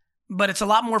 but it's a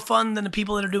lot more fun than the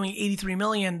people that are doing 83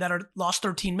 million that are lost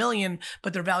 13 million,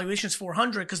 but their valuation is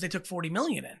 400 because they took 40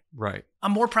 million in. Right.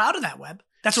 I'm more proud of that, Webb.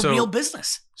 That's a real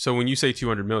business. So when you say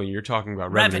 200 million, you're talking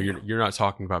about revenue. You're not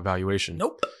talking about valuation.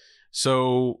 Nope.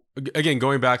 So again,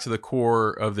 going back to the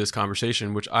core of this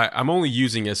conversation, which I'm only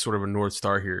using as sort of a North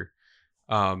Star here.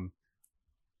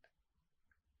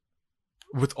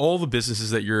 With all the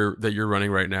businesses that you're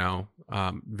running right now,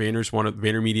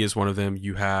 Vaynermedia is one of them.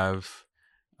 You have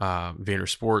Vayner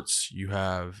Sports, you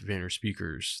have Vayner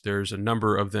Speakers. There's a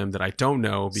number of them that I don't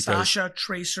know because Sasha,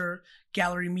 Tracer,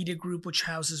 Gallery Media Group, which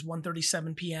houses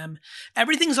 137 PM.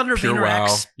 Everything's under Pure VaynerX.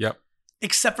 Wow. Yep.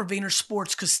 Except for Vayner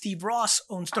Sports, because Steve Ross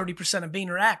owns 30% of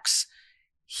VaynerX.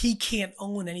 He can't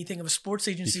own anything of a sports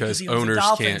agency because he owns the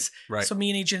Dolphins. Can't, right. So me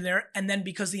and agent there. And then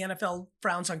because the NFL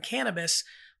frowns on cannabis,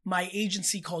 my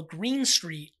agency called Green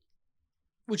Street,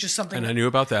 which is something. And I knew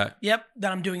about that. Yep,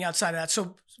 that I'm doing outside of that.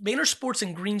 So Vayner Sports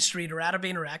and Green Street are out of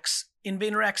VaynerX. In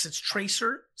VaynerX, it's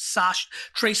Tracer.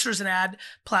 Tracer's an ad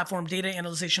platform, data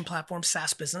analyzation platform,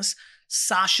 SaaS business.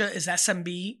 Sasha is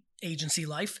SMB, agency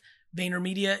life.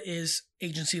 Vaynermedia is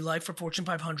agency life for Fortune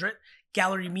 500.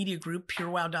 Gallery Media Group,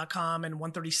 purewow.com and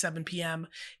 137 PM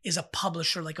is a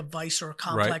publisher like a Vice or a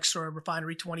Complex or a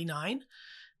Refinery 29.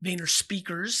 Vayner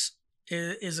Speakers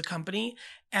is a company.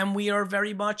 And we are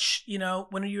very much, when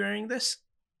are you airing this?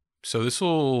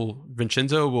 So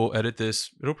Vincenzo will edit this.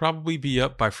 It'll probably be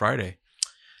up by Friday.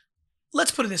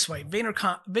 Let's put it this way.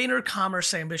 Vayner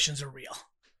Commerce ambitions are real.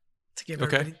 To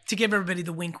give everybody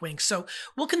the wink wink. So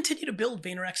we'll continue to build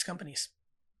VaynerX companies.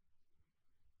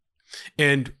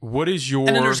 And what is your?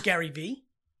 And then there's Gary Vee.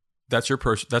 That's your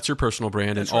personal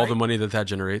brand. That's and all right. the money that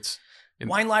generates.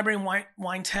 Wine Library and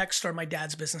Wine Text are my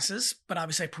dad's businesses, but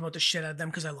obviously I promote the shit out of them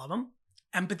because I love them.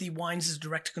 Empathy Wines is a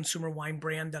direct-to-consumer wine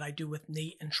brand that I do with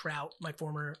Nate and Trout, my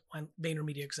former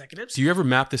Vaynermedia executives. Do you ever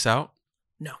map this out?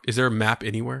 No. Is there a map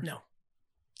anywhere? No.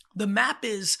 The map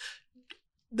is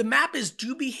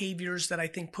do behaviors that I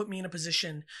think put me in a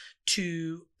position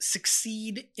to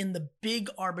succeed in the big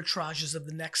arbitrages of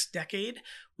the next decade,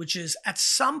 which is at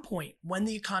some point when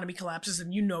the economy collapses,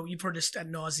 and you've heard this ad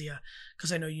nausea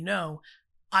because I know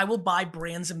I will buy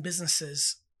brands and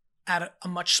businesses at a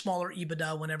much smaller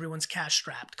EBITDA when everyone's cash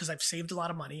strapped because I've saved a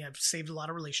lot of money. I've saved a lot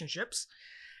of relationships.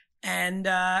 And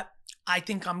I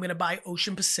think I'm going to buy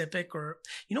Ocean Pacific or,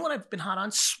 you know what I've been hot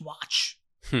on? Swatch.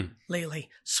 Lately.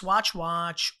 Swatch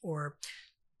Watch or,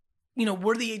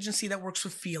 we're the agency that works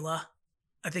with Fila.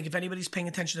 I think if anybody's paying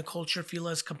attention to culture,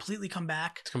 Fila has completely come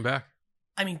back. It's come back.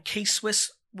 I mean,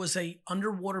 K-Swiss was a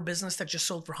underwater business that just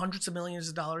sold for hundreds of millions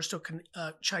of dollars to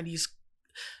a Chinese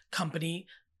company.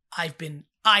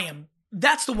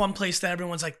 That's the one place that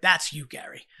everyone's like, that's you,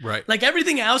 Gary. Right. Like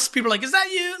everything else, people are like, is that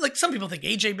you? Like some people think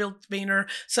AJ built Vayner.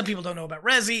 Some people don't know about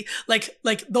Resi. Like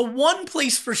the one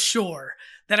place for sure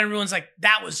that everyone's like,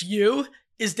 that was you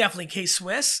is definitely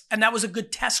K-Swiss. And that was a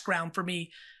good test ground for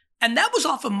me. And that was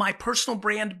off of my personal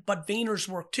brand, but Vayner's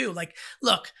work too. Like,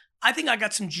 look, I think I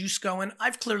got some juice going.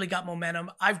 I've clearly got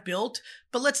momentum. I've built,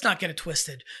 but let's not get it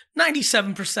twisted.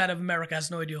 97% of America has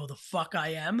no idea who the fuck I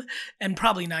am. And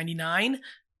probably 99.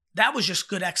 That was just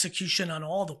good execution on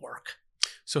all the work.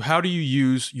 So how do you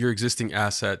use your existing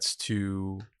assets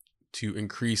to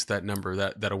increase that number,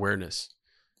 that awareness?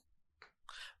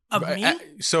 Of me?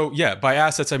 So yeah, by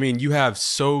assets, I mean, you have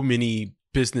so many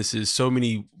businesses, so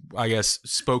many, I guess,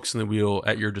 spokes in the wheel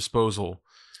at your disposal.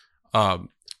 I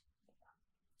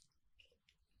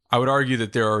would argue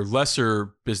that there are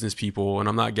lesser business people, and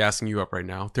I'm not gassing you up right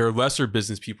now. There are lesser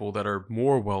business people that are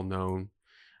more well-known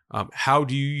How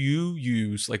do you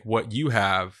use like what you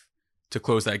have to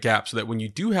close that gap so that when you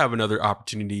do have another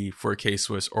opportunity for a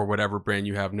K-Swiss or whatever brand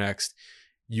you have next,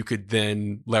 you could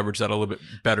then leverage that a little bit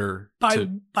better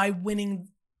by winning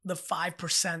the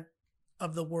 5%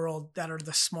 of the world that are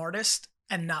the smartest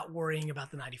and not worrying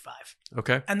about the 95.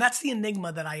 Okay. And that's the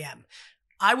enigma that I am.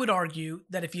 I would argue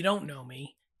that if you don't know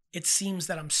me, it seems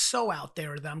that I'm so out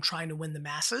there that I'm trying to win the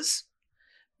masses.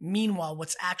 Meanwhile,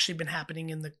 what's actually been happening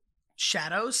in the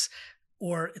shadows,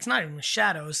 or it's not even the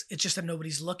shadows, it's just that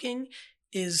nobody's looking,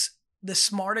 is the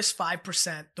smartest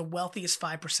 5%, the wealthiest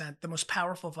 5%, the most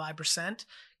powerful 5%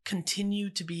 continue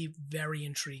to be very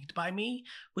intrigued by me,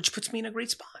 which puts me in a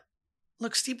great spot.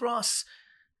 Look, Steve Ross,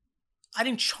 I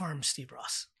didn't charm Steve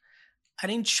Ross. I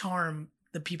didn't charm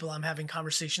the people I'm having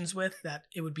conversations with that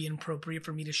it would be inappropriate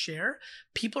for me to share.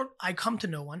 People, I come to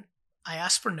no one. I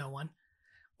ask for no one.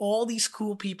 All these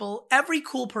cool people, every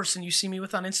cool person you see me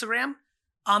with on Instagram,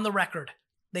 on the record,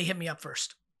 they hit me up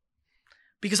first.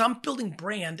 Because I'm building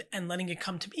brand and letting it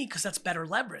come to me because that's better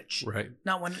leverage. Right.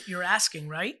 Not when you're asking,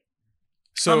 right?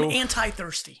 So I'm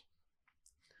anti-thirsty.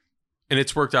 And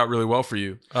it's worked out really well for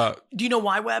you. Do you know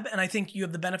why, Webb? And I think you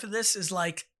have the benefit of this is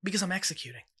like, because I'm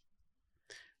executing.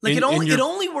 Like it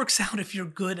only works out if you're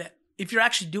good at, if you're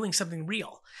actually doing something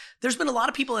real. There's been a lot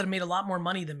of people that have made a lot more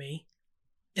money than me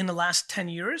in the last 10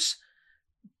 years,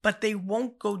 but they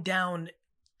won't go down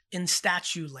in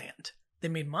statue land. They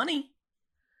made money,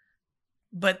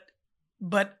 but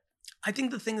I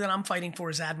think the thing that I'm fighting for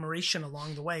is admiration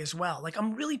along the way as well. Like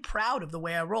I'm really proud of the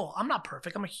way I roll. I'm not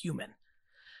perfect. I'm a human.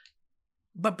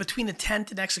 But between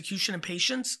intent and execution and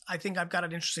patience, I think I've got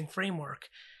an interesting framework.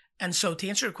 And so to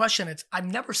answer your question, I've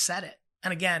never said it.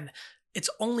 And again, it's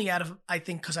only out of, I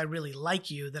think, because I really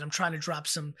like you that I'm trying to drop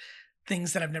some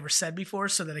things that I've never said before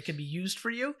so that it can be used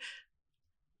for you.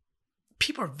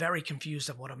 People are very confused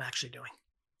of what I'm actually doing.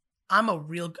 I'm a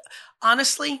real,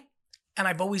 honestly, and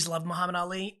I've always loved Muhammad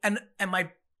Ali. And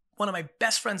one of my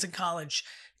best friends in college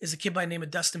is a kid by the name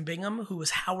of Dustin Bingham, who was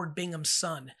Howard Bingham's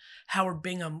son. Howard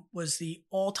Bingham was the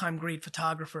all-time great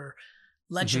photographer,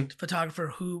 legend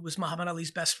photographer, who was Muhammad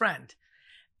Ali's best friend.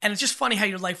 And it's just funny how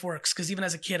your life works, because even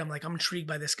as a kid, I'm intrigued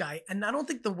by this guy. And I don't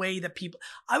think the way that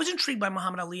I was intrigued by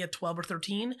Muhammad Ali at 12 or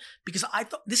 13, because I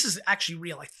thought, this is actually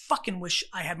real. I fucking wish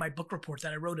I had my book report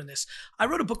that I wrote in this. I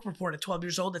wrote a book report at 12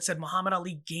 years old that said Muhammad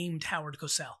Ali gamed Howard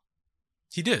Cosell.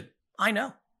 He did. I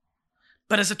know.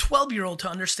 But as a 12-year-old to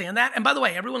understand that, and by the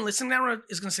way, everyone listening now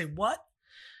is going to say, what?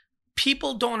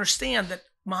 People don't understand that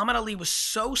Muhammad Ali was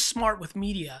so smart with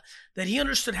media that he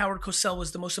understood Howard Cosell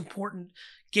was the most important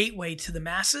gateway to the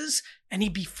masses, and he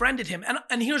befriended him.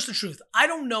 And here's the truth. I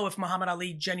don't know if Muhammad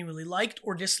Ali genuinely liked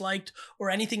or disliked or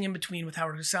anything in between with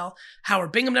Howard Cosell.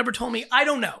 Howard Bingham never told me. I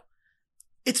don't know.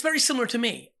 It's very similar to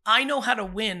me. I know how to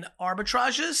win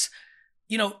arbitrages.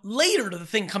 Later the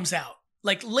thing comes out.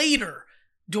 Like later,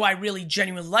 do I really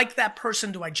genuinely like that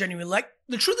person? Do I genuinely like?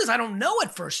 The truth is I don't know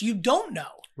at first. You don't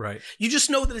know. Right. You just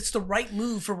know that it's the right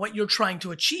move for what you're trying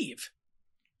to achieve.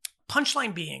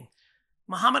 Punchline being,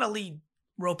 Muhammad Ali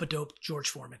rope-a-dope George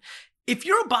Foreman. If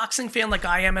you're a boxing fan like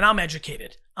I am, and I'm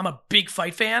educated, I'm a big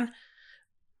fight fan.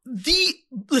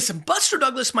 Listen, Buster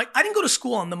Douglas, I didn't go to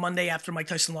school on the Monday after Mike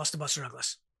Tyson lost to Buster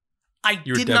Douglas.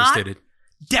 You were devastated.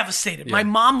 Devastated. Yeah. My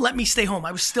mom let me stay home.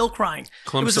 I was still crying.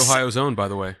 Columbus, Ohio's own, by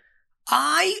the way.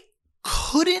 I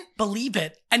couldn't believe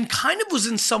it and kind of was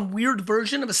in some weird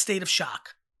version of a state of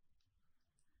shock.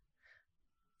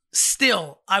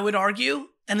 Still, I would argue,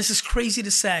 and this is crazy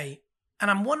to say,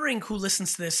 and I'm wondering who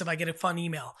listens to this if I get a fun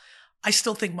email. I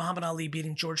still think Muhammad Ali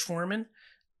beating George Foreman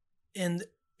in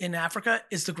Africa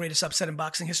is the greatest upset in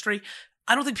boxing history.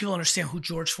 I don't think people understand who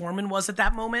George Foreman was at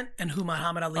that moment and who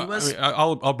Muhammad Ali was.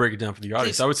 I'll break it down for the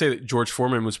audience. Please. I would say that George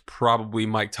Foreman was probably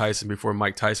Mike Tyson before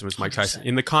Mike Tyson was Mike 100%. Tyson.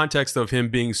 In the context of him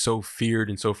being so feared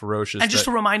and so ferocious. And just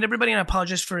to remind everybody, and I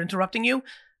apologize for interrupting you,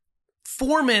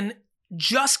 Foreman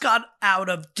just got out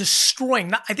of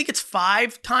destroying, I think it's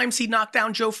 5 times he knocked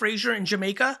down Joe Frazier in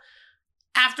Jamaica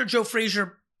after Joe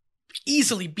Frazier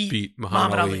easily beat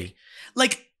Muhammad Ali.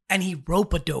 And he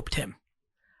rope-a-doped him.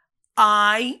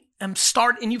 And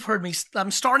you've heard me,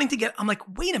 I'm starting to get, I'm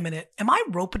like, wait a minute, am I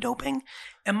rope-a-doping?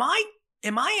 Am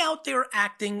I out there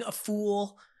acting a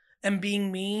fool and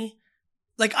being me?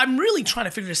 Like, I'm really trying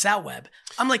to figure this out, Webb.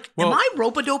 I'm like, am I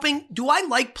rope-a-doping? Do I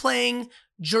like playing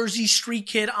Jersey street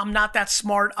kid? I'm not that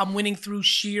smart. I'm winning through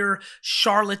sheer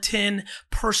charlatan,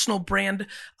 personal brand.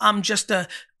 I'm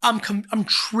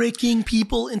tricking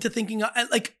people into thinking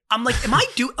I'm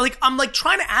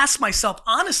trying to ask myself,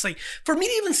 honestly, for me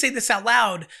to even say this out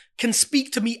loud can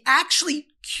speak to me actually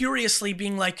curiously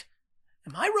being like,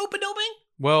 am I rope-a-doping?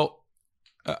 Well,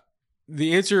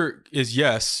 the answer is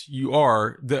yes, you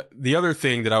are. The other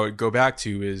thing that I would go back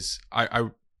to is I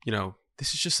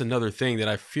this is just another thing that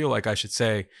I feel like I should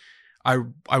say.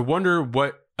 I wonder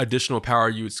what additional power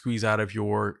you would squeeze out of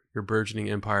your burgeoning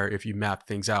empire if you map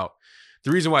things out.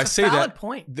 The reason why I say that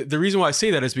point. The reason why I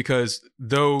say that is because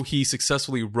though he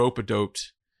successfully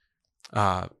rope-a-doped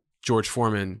George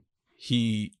Foreman,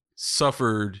 he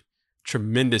suffered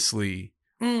tremendously,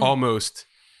 almost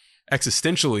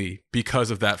existentially,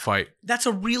 because of that fight. That's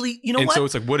a really, you know and what? So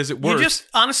it's like, what is it worth? You just,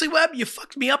 honestly, Webb, you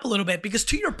fucked me up a little bit because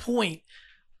to your point,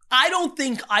 I don't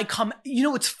think I come,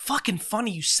 it's fucking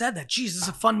funny you said that. Jeez, this is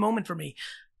a fun moment for me.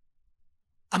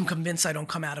 I'm convinced I don't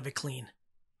come out of it clean.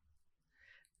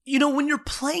 When you're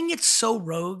playing it so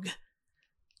rogue,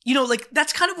 like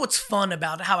that's kind of what's fun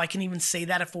about how I can even say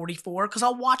that at 44, because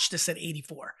I'll watch this at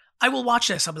 84. I will watch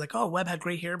this. I'll be like, oh, Webb had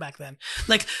great hair back then.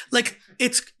 Like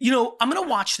it's, I'm going to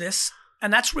watch this,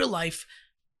 and that's real life.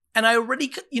 And I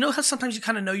already, how sometimes you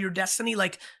kind of know your destiny?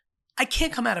 Like, I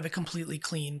can't come out of it completely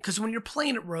clean, because when you're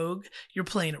playing it rogue, you're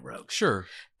playing it rogue. Sure.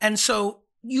 And so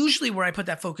usually where I put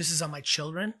that focus is on my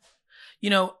children. Do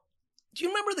you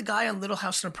remember the guy on Little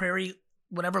House on the Prairie,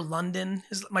 whatever, London,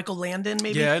 is Michael Landon,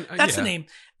 maybe? Yeah. That's the name.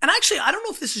 And actually, I don't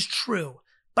know if this is true,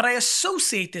 but I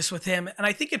associate this with him, and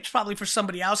I think it's probably for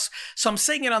somebody else. So I'm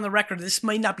saying it on the record. This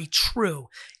may not be true.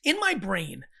 In my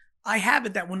brain, I have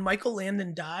it that when Michael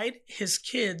Landon died, his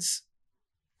kids,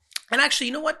 and actually,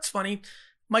 you know what's funny?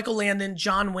 Michael Landon,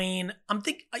 John Wayne, I'm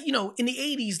thinking, in the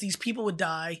 80s, these people would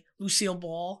die, Lucille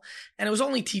Ball, and it was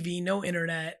only TV, no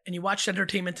internet, and you watched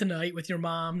Entertainment Tonight with your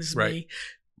mom, this is me.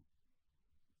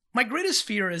 My greatest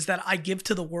fear is that I give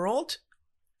to the world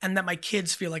and that my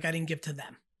kids feel like I didn't give to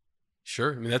them.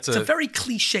 Sure. I mean, it's a very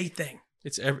cliche thing.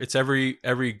 It's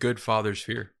every good father's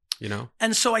fear,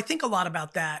 And so I think a lot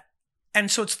about that. And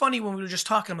so it's funny when we were just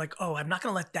talking, I'm like, oh, I'm not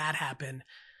going to let that happen.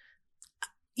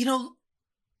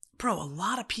 Bro, a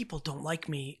lot of people don't like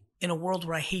me in a world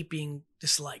where I hate being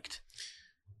disliked.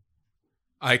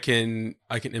 I can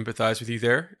empathize with you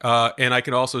there. And I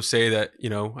can also say that,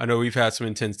 I know we've had some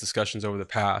intense discussions over the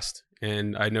past,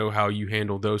 and I know how you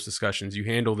handle those discussions. You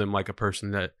handle them like a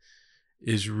person that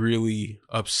is really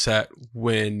upset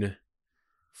when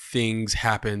things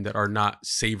happen that are not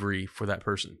savory for that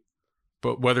person.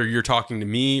 But whether you're talking to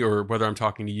me or whether I'm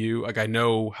talking to you, like, I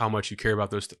know how much you care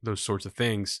about those sorts of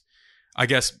things. I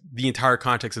guess the entire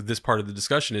context of this part of the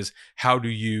discussion is, how do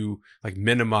you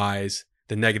minimize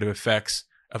the negative effects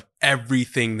of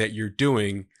everything that you're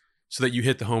doing so that you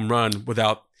hit the home run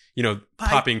without,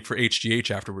 popping for HGH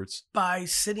afterwards? By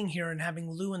sitting here and having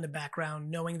Lou in the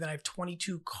background, knowing that I have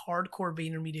 22 hardcore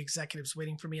VaynerMedia executives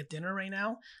waiting for me at dinner right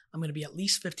now. I'm going to be at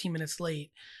least 15 minutes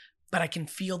late, but I can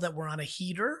feel that we're on a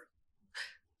heater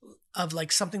of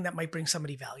something that might bring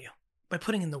somebody value by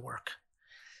putting in the work.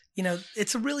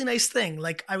 It's a really nice thing.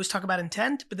 Like, I was talking about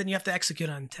intent, but then you have to execute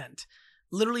on intent.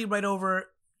 Literally right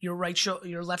over your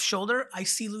your left shoulder, I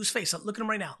see Lou's face. Look at him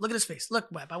right now. Look at his face.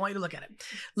 Look, Webb, I want you to look at it.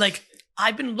 Like,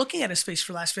 I've been looking at his face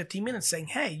for the last 15 minutes saying,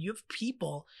 hey, you have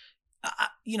people,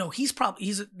 he's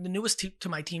the newest to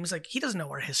my team. He's like, he doesn't know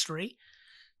our history.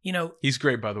 He's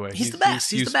great, by the way. He's the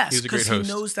best. He's the best because he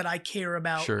knows that I care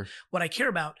about what I care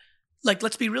about. Like,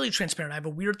 let's be really transparent. I have a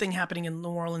weird thing happening in New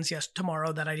Orleans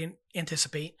tomorrow that I didn't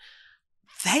anticipate.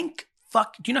 Thank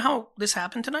fuck. Do you know how this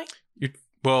happened tonight?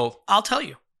 Well, I'll tell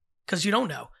you, because you don't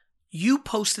know. You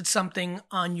posted something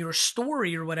on your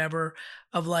story or whatever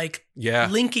of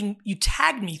linking. You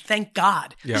tagged me. Thank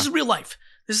God. Yeah. This is real life.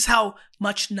 This is how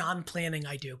much non-planning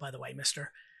I do, by the way,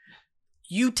 mister.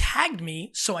 You tagged me,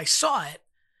 so I saw it.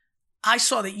 I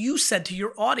saw that you said to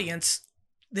your audience,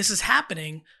 this is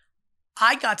happening.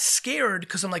 I got scared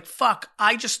because I'm like, fuck,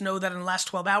 I just know that in the last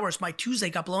 12 hours, my Tuesday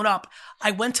got blown up.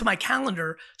 I went to my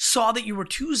calendar, saw that you were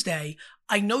Tuesday.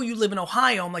 I know you live in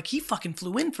Ohio. I'm like, he fucking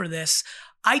flew in for this.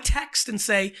 I text and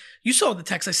say, you saw the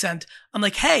text I sent. I'm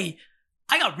like, hey,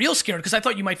 I got real scared because I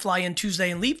thought you might fly in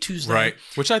Tuesday and leave Tuesday. Right,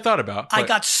 which I thought about. I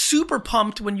got super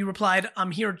pumped when you replied,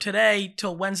 I'm here today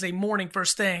till Wednesday morning,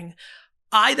 first thing.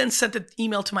 I then sent an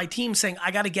email to my team saying,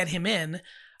 I got to get him in.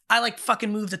 I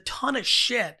fucking moved a ton of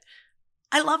shit.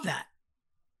 I love that.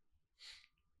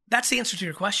 That's the answer to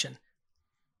your question.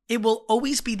 It will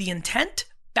always be the intent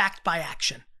backed by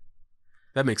action.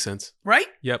 That makes sense. Right?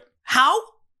 Yep. How?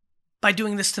 By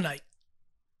doing this tonight.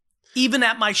 Even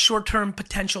at my short-term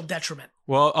potential detriment.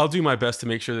 Well, I'll do my best to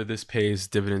make sure that this pays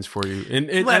dividends for you.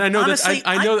 And Well, I know honestly, that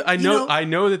I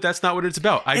know that that's not what it's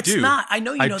about. It's not. I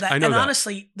know you know that. I know and that.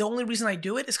 honestly, the only reason I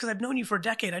do it is because I've known you for a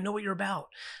decade. I know what you're about.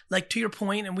 Like, to your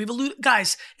point, and we've alluded,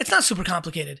 guys, it's not super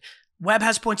complicated. Webb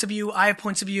has points of view. I have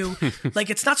points of view. Like,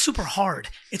 it's not super hard.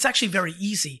 It's actually very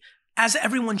easy. as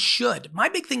everyone should. My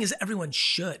big thing is everyone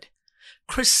should.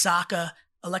 Chris Sacca,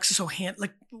 Alexis Ohanian,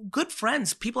 like good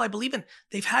friends, people I believe in,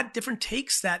 they've had different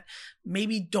takes that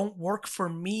maybe don't work for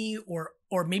me or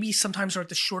maybe sometimes are at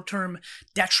the short-term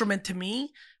detriment to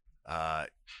me.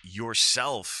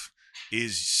 Yourself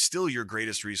is still your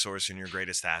greatest resource and your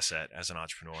greatest asset as an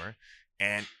entrepreneur.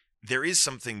 And there is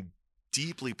something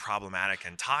deeply problematic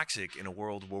and toxic in a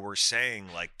world where we're saying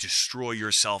like destroy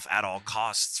yourself at all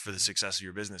costs for the success of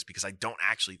your business, because I don't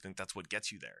actually think that's what gets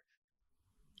you there.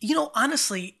 You know,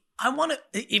 honestly,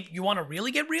 if you want to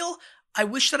really get real, I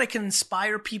wish that I could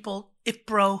inspire people.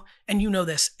 And you know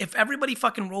this, if everybody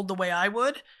fucking rolled the way I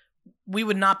would, we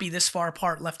would not be this far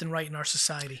apart left and right in our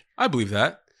society. I believe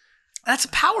that. That's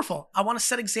powerful. I want to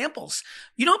set examples.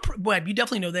 You know, Webb, you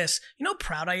definitely know this. You know how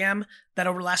proud I am that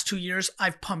over the last 2 years,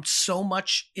 I've pumped so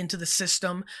much into the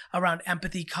system around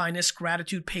empathy, kindness,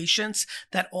 gratitude, patience,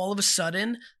 that all of a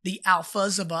sudden, the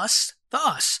alphas of us,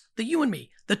 the you and me,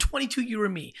 the 22 you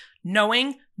and me,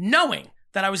 knowing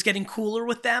that I was getting cooler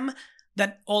with them,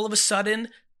 that all of a sudden,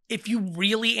 if you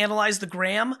really analyze the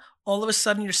gram, all of a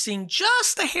sudden you're seeing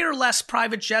just a hair less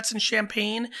private jets and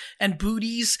champagne and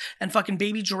booties and fucking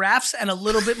baby giraffes and a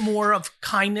little bit more of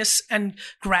kindness and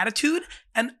gratitude.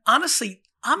 And honestly,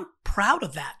 I'm proud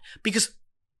of that, because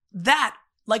that,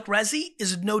 like Rezi,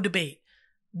 is no debate.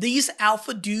 These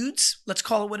alpha dudes, let's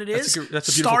call it what it is, that's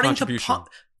a beautiful contribution.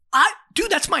 Dude,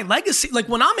 that's my legacy. Like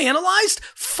when I'm analyzed,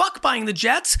 fuck buying the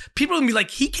Jets. People are gonna be like,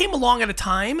 he came along at a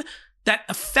time that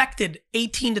affected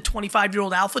 18 to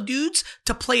 25-year-old alpha dudes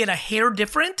to play it a hair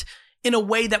different in a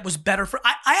way that was better for...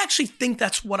 I actually think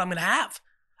that's what I'm going to have.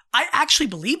 I actually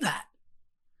believe that.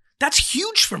 That's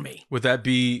huge for me. Would that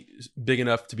be big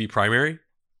enough to be primary?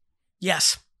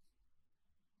 Yes.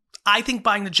 I think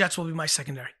buying the Jets will be my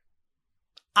secondary.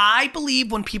 I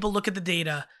believe when people look at the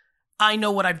data, I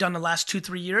know what I've done the last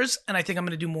 2-3 years, and I think I'm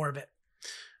going to do more of it.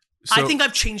 I think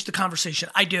I've changed the conversation.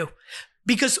 I do.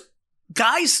 Because...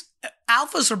 guys,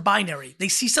 alphas are binary. They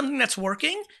see something that's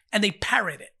working and they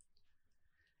parrot it.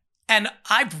 And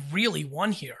I've really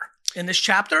won here in this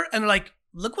chapter. And they're like,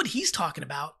 look what he's talking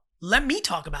about. Let me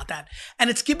talk about that. And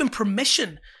it's given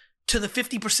permission to the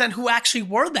 50% who actually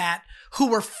were that, who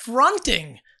were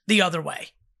fronting the other way.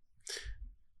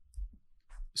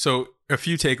 So a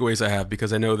few takeaways I have,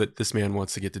 because I know that this man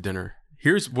wants to get to dinner.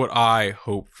 Here's what I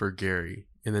hope for Gary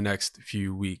in the next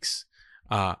few weeks.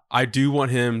 I do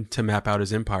want him to map out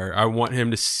his empire. I want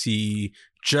him to see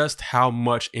just how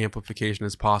much amplification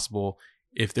is possible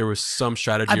if there was some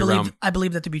strategy around... I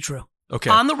believe that to be true. Okay.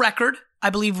 On the record,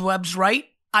 I believe Webb's right.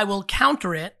 I will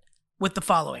counter it with the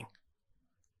following.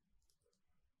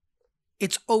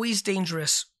 It's always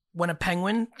dangerous when a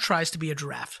penguin tries to be a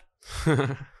giraffe.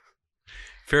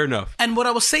 Fair enough. And what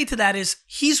I will say to that is,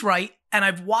 he's right, and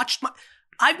I've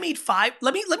made 5...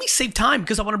 Let me save time,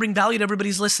 because I want to bring value to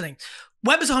everybody's listening.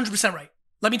 Webb is 100% right.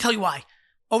 Let me tell you why.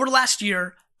 Over the last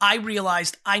year, I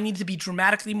realized I needed to be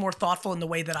dramatically more thoughtful in the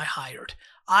way that I hired.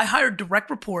 I hired direct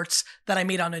reports that I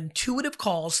made on intuitive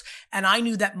calls, and I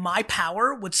knew that my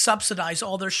power would subsidize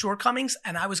all their shortcomings,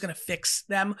 and I was going to fix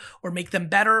them or make them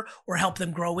better or help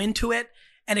them grow into it,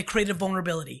 and it created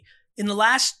vulnerability. In the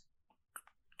last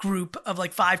group of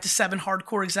like 5 to 7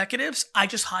 hardcore executives, I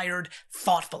just hired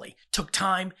thoughtfully, took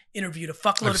time, interviewed a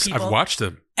fuckload of people. I've watched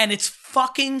them. And it's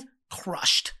fucking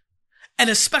crushed. And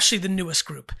especially the newest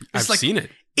group. I've seen it.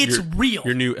 It's real.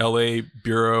 Your new LA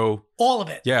bureau. All of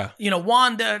it. Yeah. You know,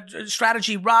 Wanda,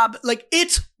 strategy, Rob, like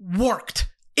it's worked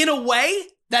in a way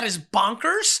that is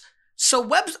bonkers. So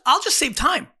I'll just save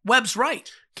time. Webb's right.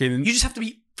 Okay, you just have to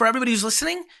be, for everybody who's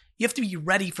listening, you have to be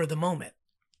ready for the moment.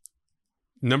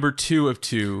 Number 2 of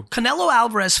 2. Canelo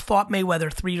Alvarez fought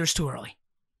Mayweather 3 years too early.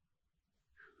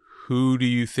 Who do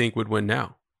you think would win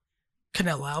now?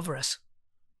 Canelo Alvarez.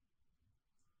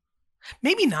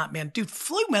 Maybe not, man. Dude,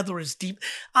 Floyd Mayweather is deep.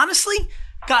 Honestly,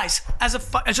 guys,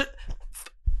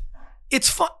 it's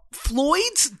fun.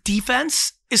 Floyd's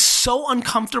defense is so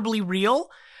uncomfortably real,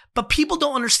 but people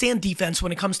don't understand defense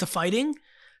when it comes to fighting.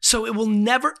 So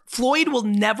Floyd will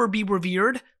never be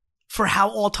revered for how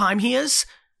all-time he is,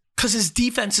 because his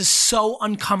defense is so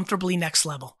uncomfortably next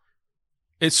level.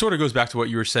 It sort of goes back to what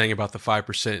you were saying about the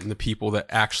 5% and the people that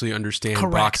actually understand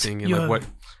boxing and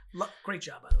Great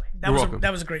job, by the way.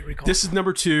 That was a great recall. This is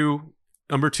number 2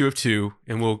 of 2,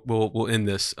 and we'll end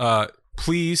this.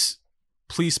 Please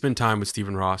spend time with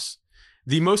Stephen Ross.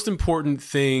 The most important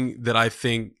thing that I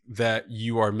think that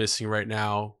you are missing right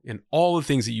now in all the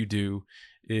things that you do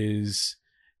is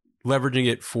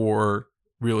leveraging it for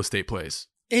real estate plays.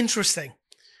 Interesting.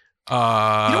 You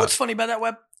know what's funny about that,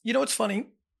 Webb? You know what's funny?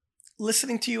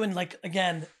 listening to you and like,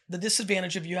 again, the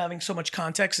disadvantage of you having so much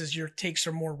context is your takes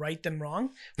are more right than wrong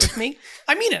with me.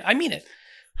 I mean it.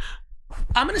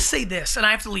 I'm going to say this and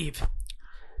I have to leave.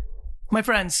 My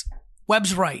friends,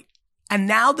 Webb's right. And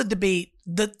now the debate,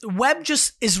 the Webb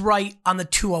just is right on the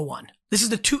 201. This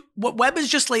is what Webb has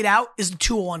just laid out is the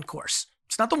 201 course.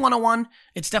 It's not the 101.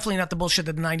 It's definitely not the bullshit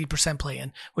that the 90% play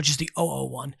in, which is the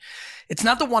 001. It's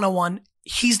not the 101.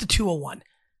 He's the 201.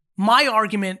 My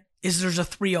argument is there's a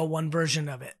 301 version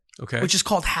of it, which is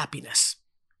called happiness.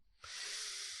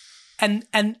 And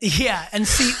I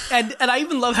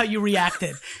even love how you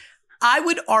reacted. I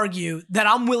would argue that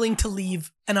I'm willing to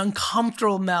leave an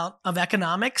uncomfortable amount of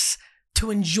economics to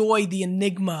enjoy the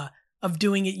enigma of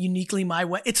doing it uniquely my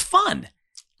way. It's fun.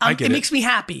 It makes me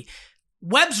happy.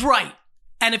 Webb's right.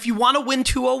 And if you want to win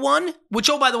 201, which,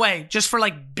 oh, by the way, just for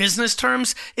like business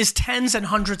terms, is tens and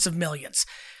hundreds of millions.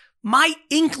 My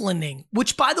inclining,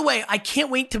 which, by the way, I can't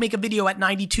wait to make a video at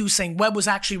 92 saying Webb was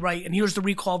actually right. And here's the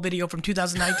recall video from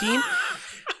 2019.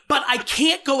 But I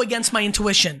can't go against my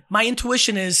intuition. My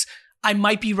intuition is I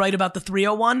might be right about the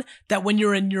 301, that when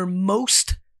you're in your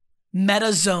most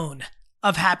meta zone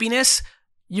of happiness,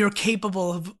 you're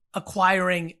capable of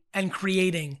acquiring and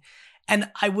creating.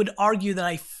 And I would argue that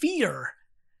I fear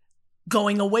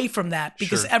going away from that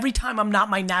because every time I'm not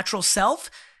my natural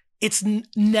self, it's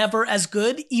never as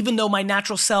good, even though my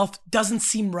natural self doesn't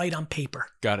seem right on paper.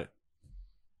 Got it.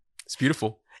 It's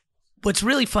beautiful. What's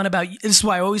really fun about you, this is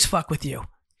why I always fuck with you.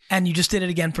 And you just did it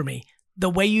again for me. The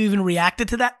way you even reacted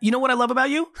to that. You know what I love about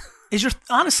you? Is you're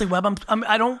honestly, Webb,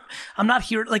 I'm not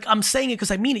here. Like I'm saying it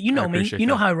because I mean it. You know me. You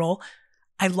know how I roll.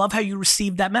 I love how you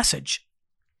received that message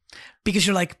because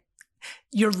you're like,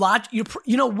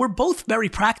 we're both very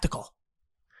practical.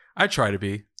 I try to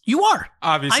be. You are.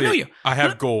 Obviously, I know you. I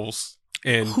have goals.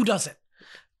 And who doesn't?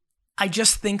 I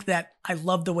just think that I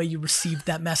love the way you received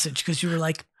that message because you were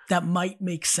like, that might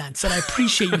make sense. And I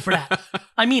appreciate you for that.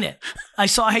 I mean it. I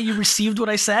saw how you received what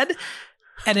I said.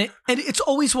 And it's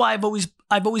always why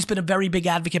I've always been a very big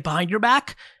advocate behind your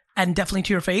back and definitely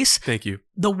to your face. Thank you.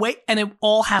 And it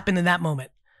all happened in that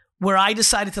moment where I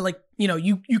decided to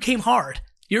you came hard.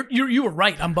 You were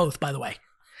right on both, by the way.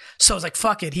 So I was like,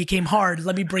 fuck it. He came hard.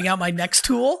 Let me bring out my next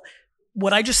tool.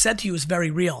 What I just said to you is very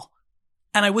real.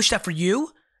 And I wish that for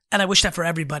you. And I wish that for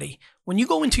everybody. When you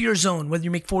go into your zone, whether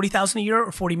you make $40,000 a year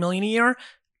or $40 million a year,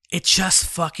 it just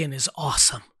fucking is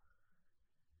awesome.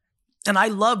 And I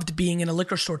loved being in a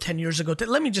liquor store 10 years ago.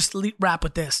 Let me just wrap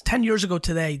with this. 10 years ago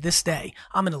today, this day,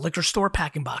 I'm in a liquor store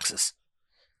packing boxes.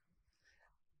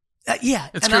 Yeah.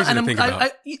 It's crazy to think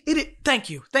about. Thank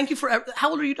you. Thank you for,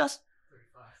 how old are you, Dust?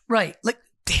 35. Right. Like,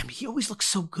 damn, he always looks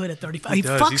so good at 35. He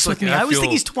fucks with me. I always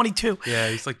think he's 22. Yeah,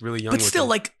 he's like really young. But still,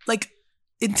 like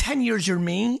in 10 years, you're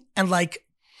me. And like,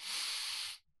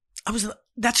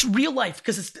 that's real life.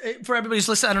 Because it's for everybody's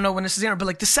listening. I don't know when this is airing, but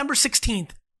like December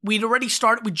 16th, we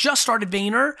just started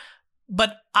Vayner,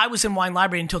 but I was in Wine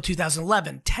Library until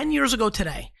 2011. 10 years ago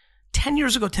today,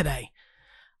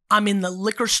 I'm in the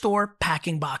liquor store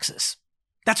packing boxes.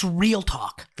 That's real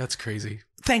talk. That's crazy.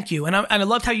 Thank you. And I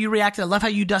loved how you reacted. I love how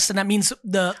you, Dustin. That means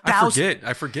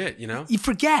I forget, you know? You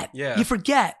forget. Yeah. You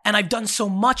forget. And I've done so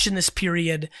much in this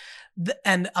period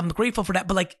and I'm grateful for that.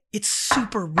 But like, it's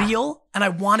super real and I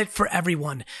want it for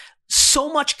everyone.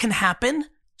 So much can happen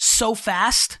so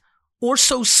fast or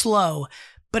so slow.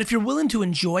 But if you're willing to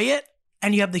enjoy it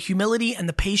and you have the humility and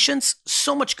the patience,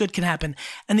 so much good can happen.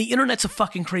 And the internet's a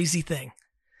fucking crazy thing.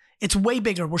 It's way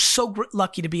bigger. We're so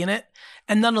lucky to be in it.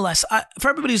 And nonetheless, for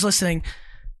everybody who's listening,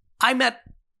 I met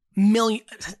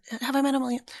have I met a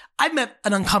million? I've met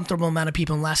an uncomfortable amount of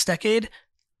people in the last decade.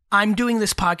 I'm doing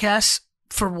this podcast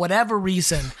for whatever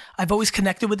reason. I've always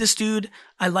connected with this dude.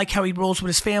 I like how he rolls with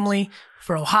his family,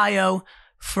 for Ohio,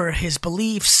 for his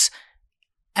beliefs.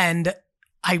 And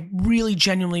I really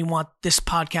genuinely want this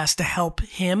podcast to help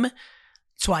him.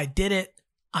 So I did it.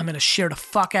 I'm going to share the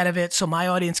fuck out of it so my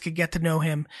audience could get to know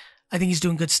him. I think he's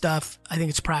doing good stuff. I think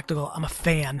it's practical. I'm a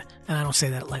fan, and I don't say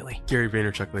that lightly. Gary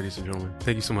Vaynerchuk, ladies and gentlemen.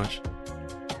 Thank you so much.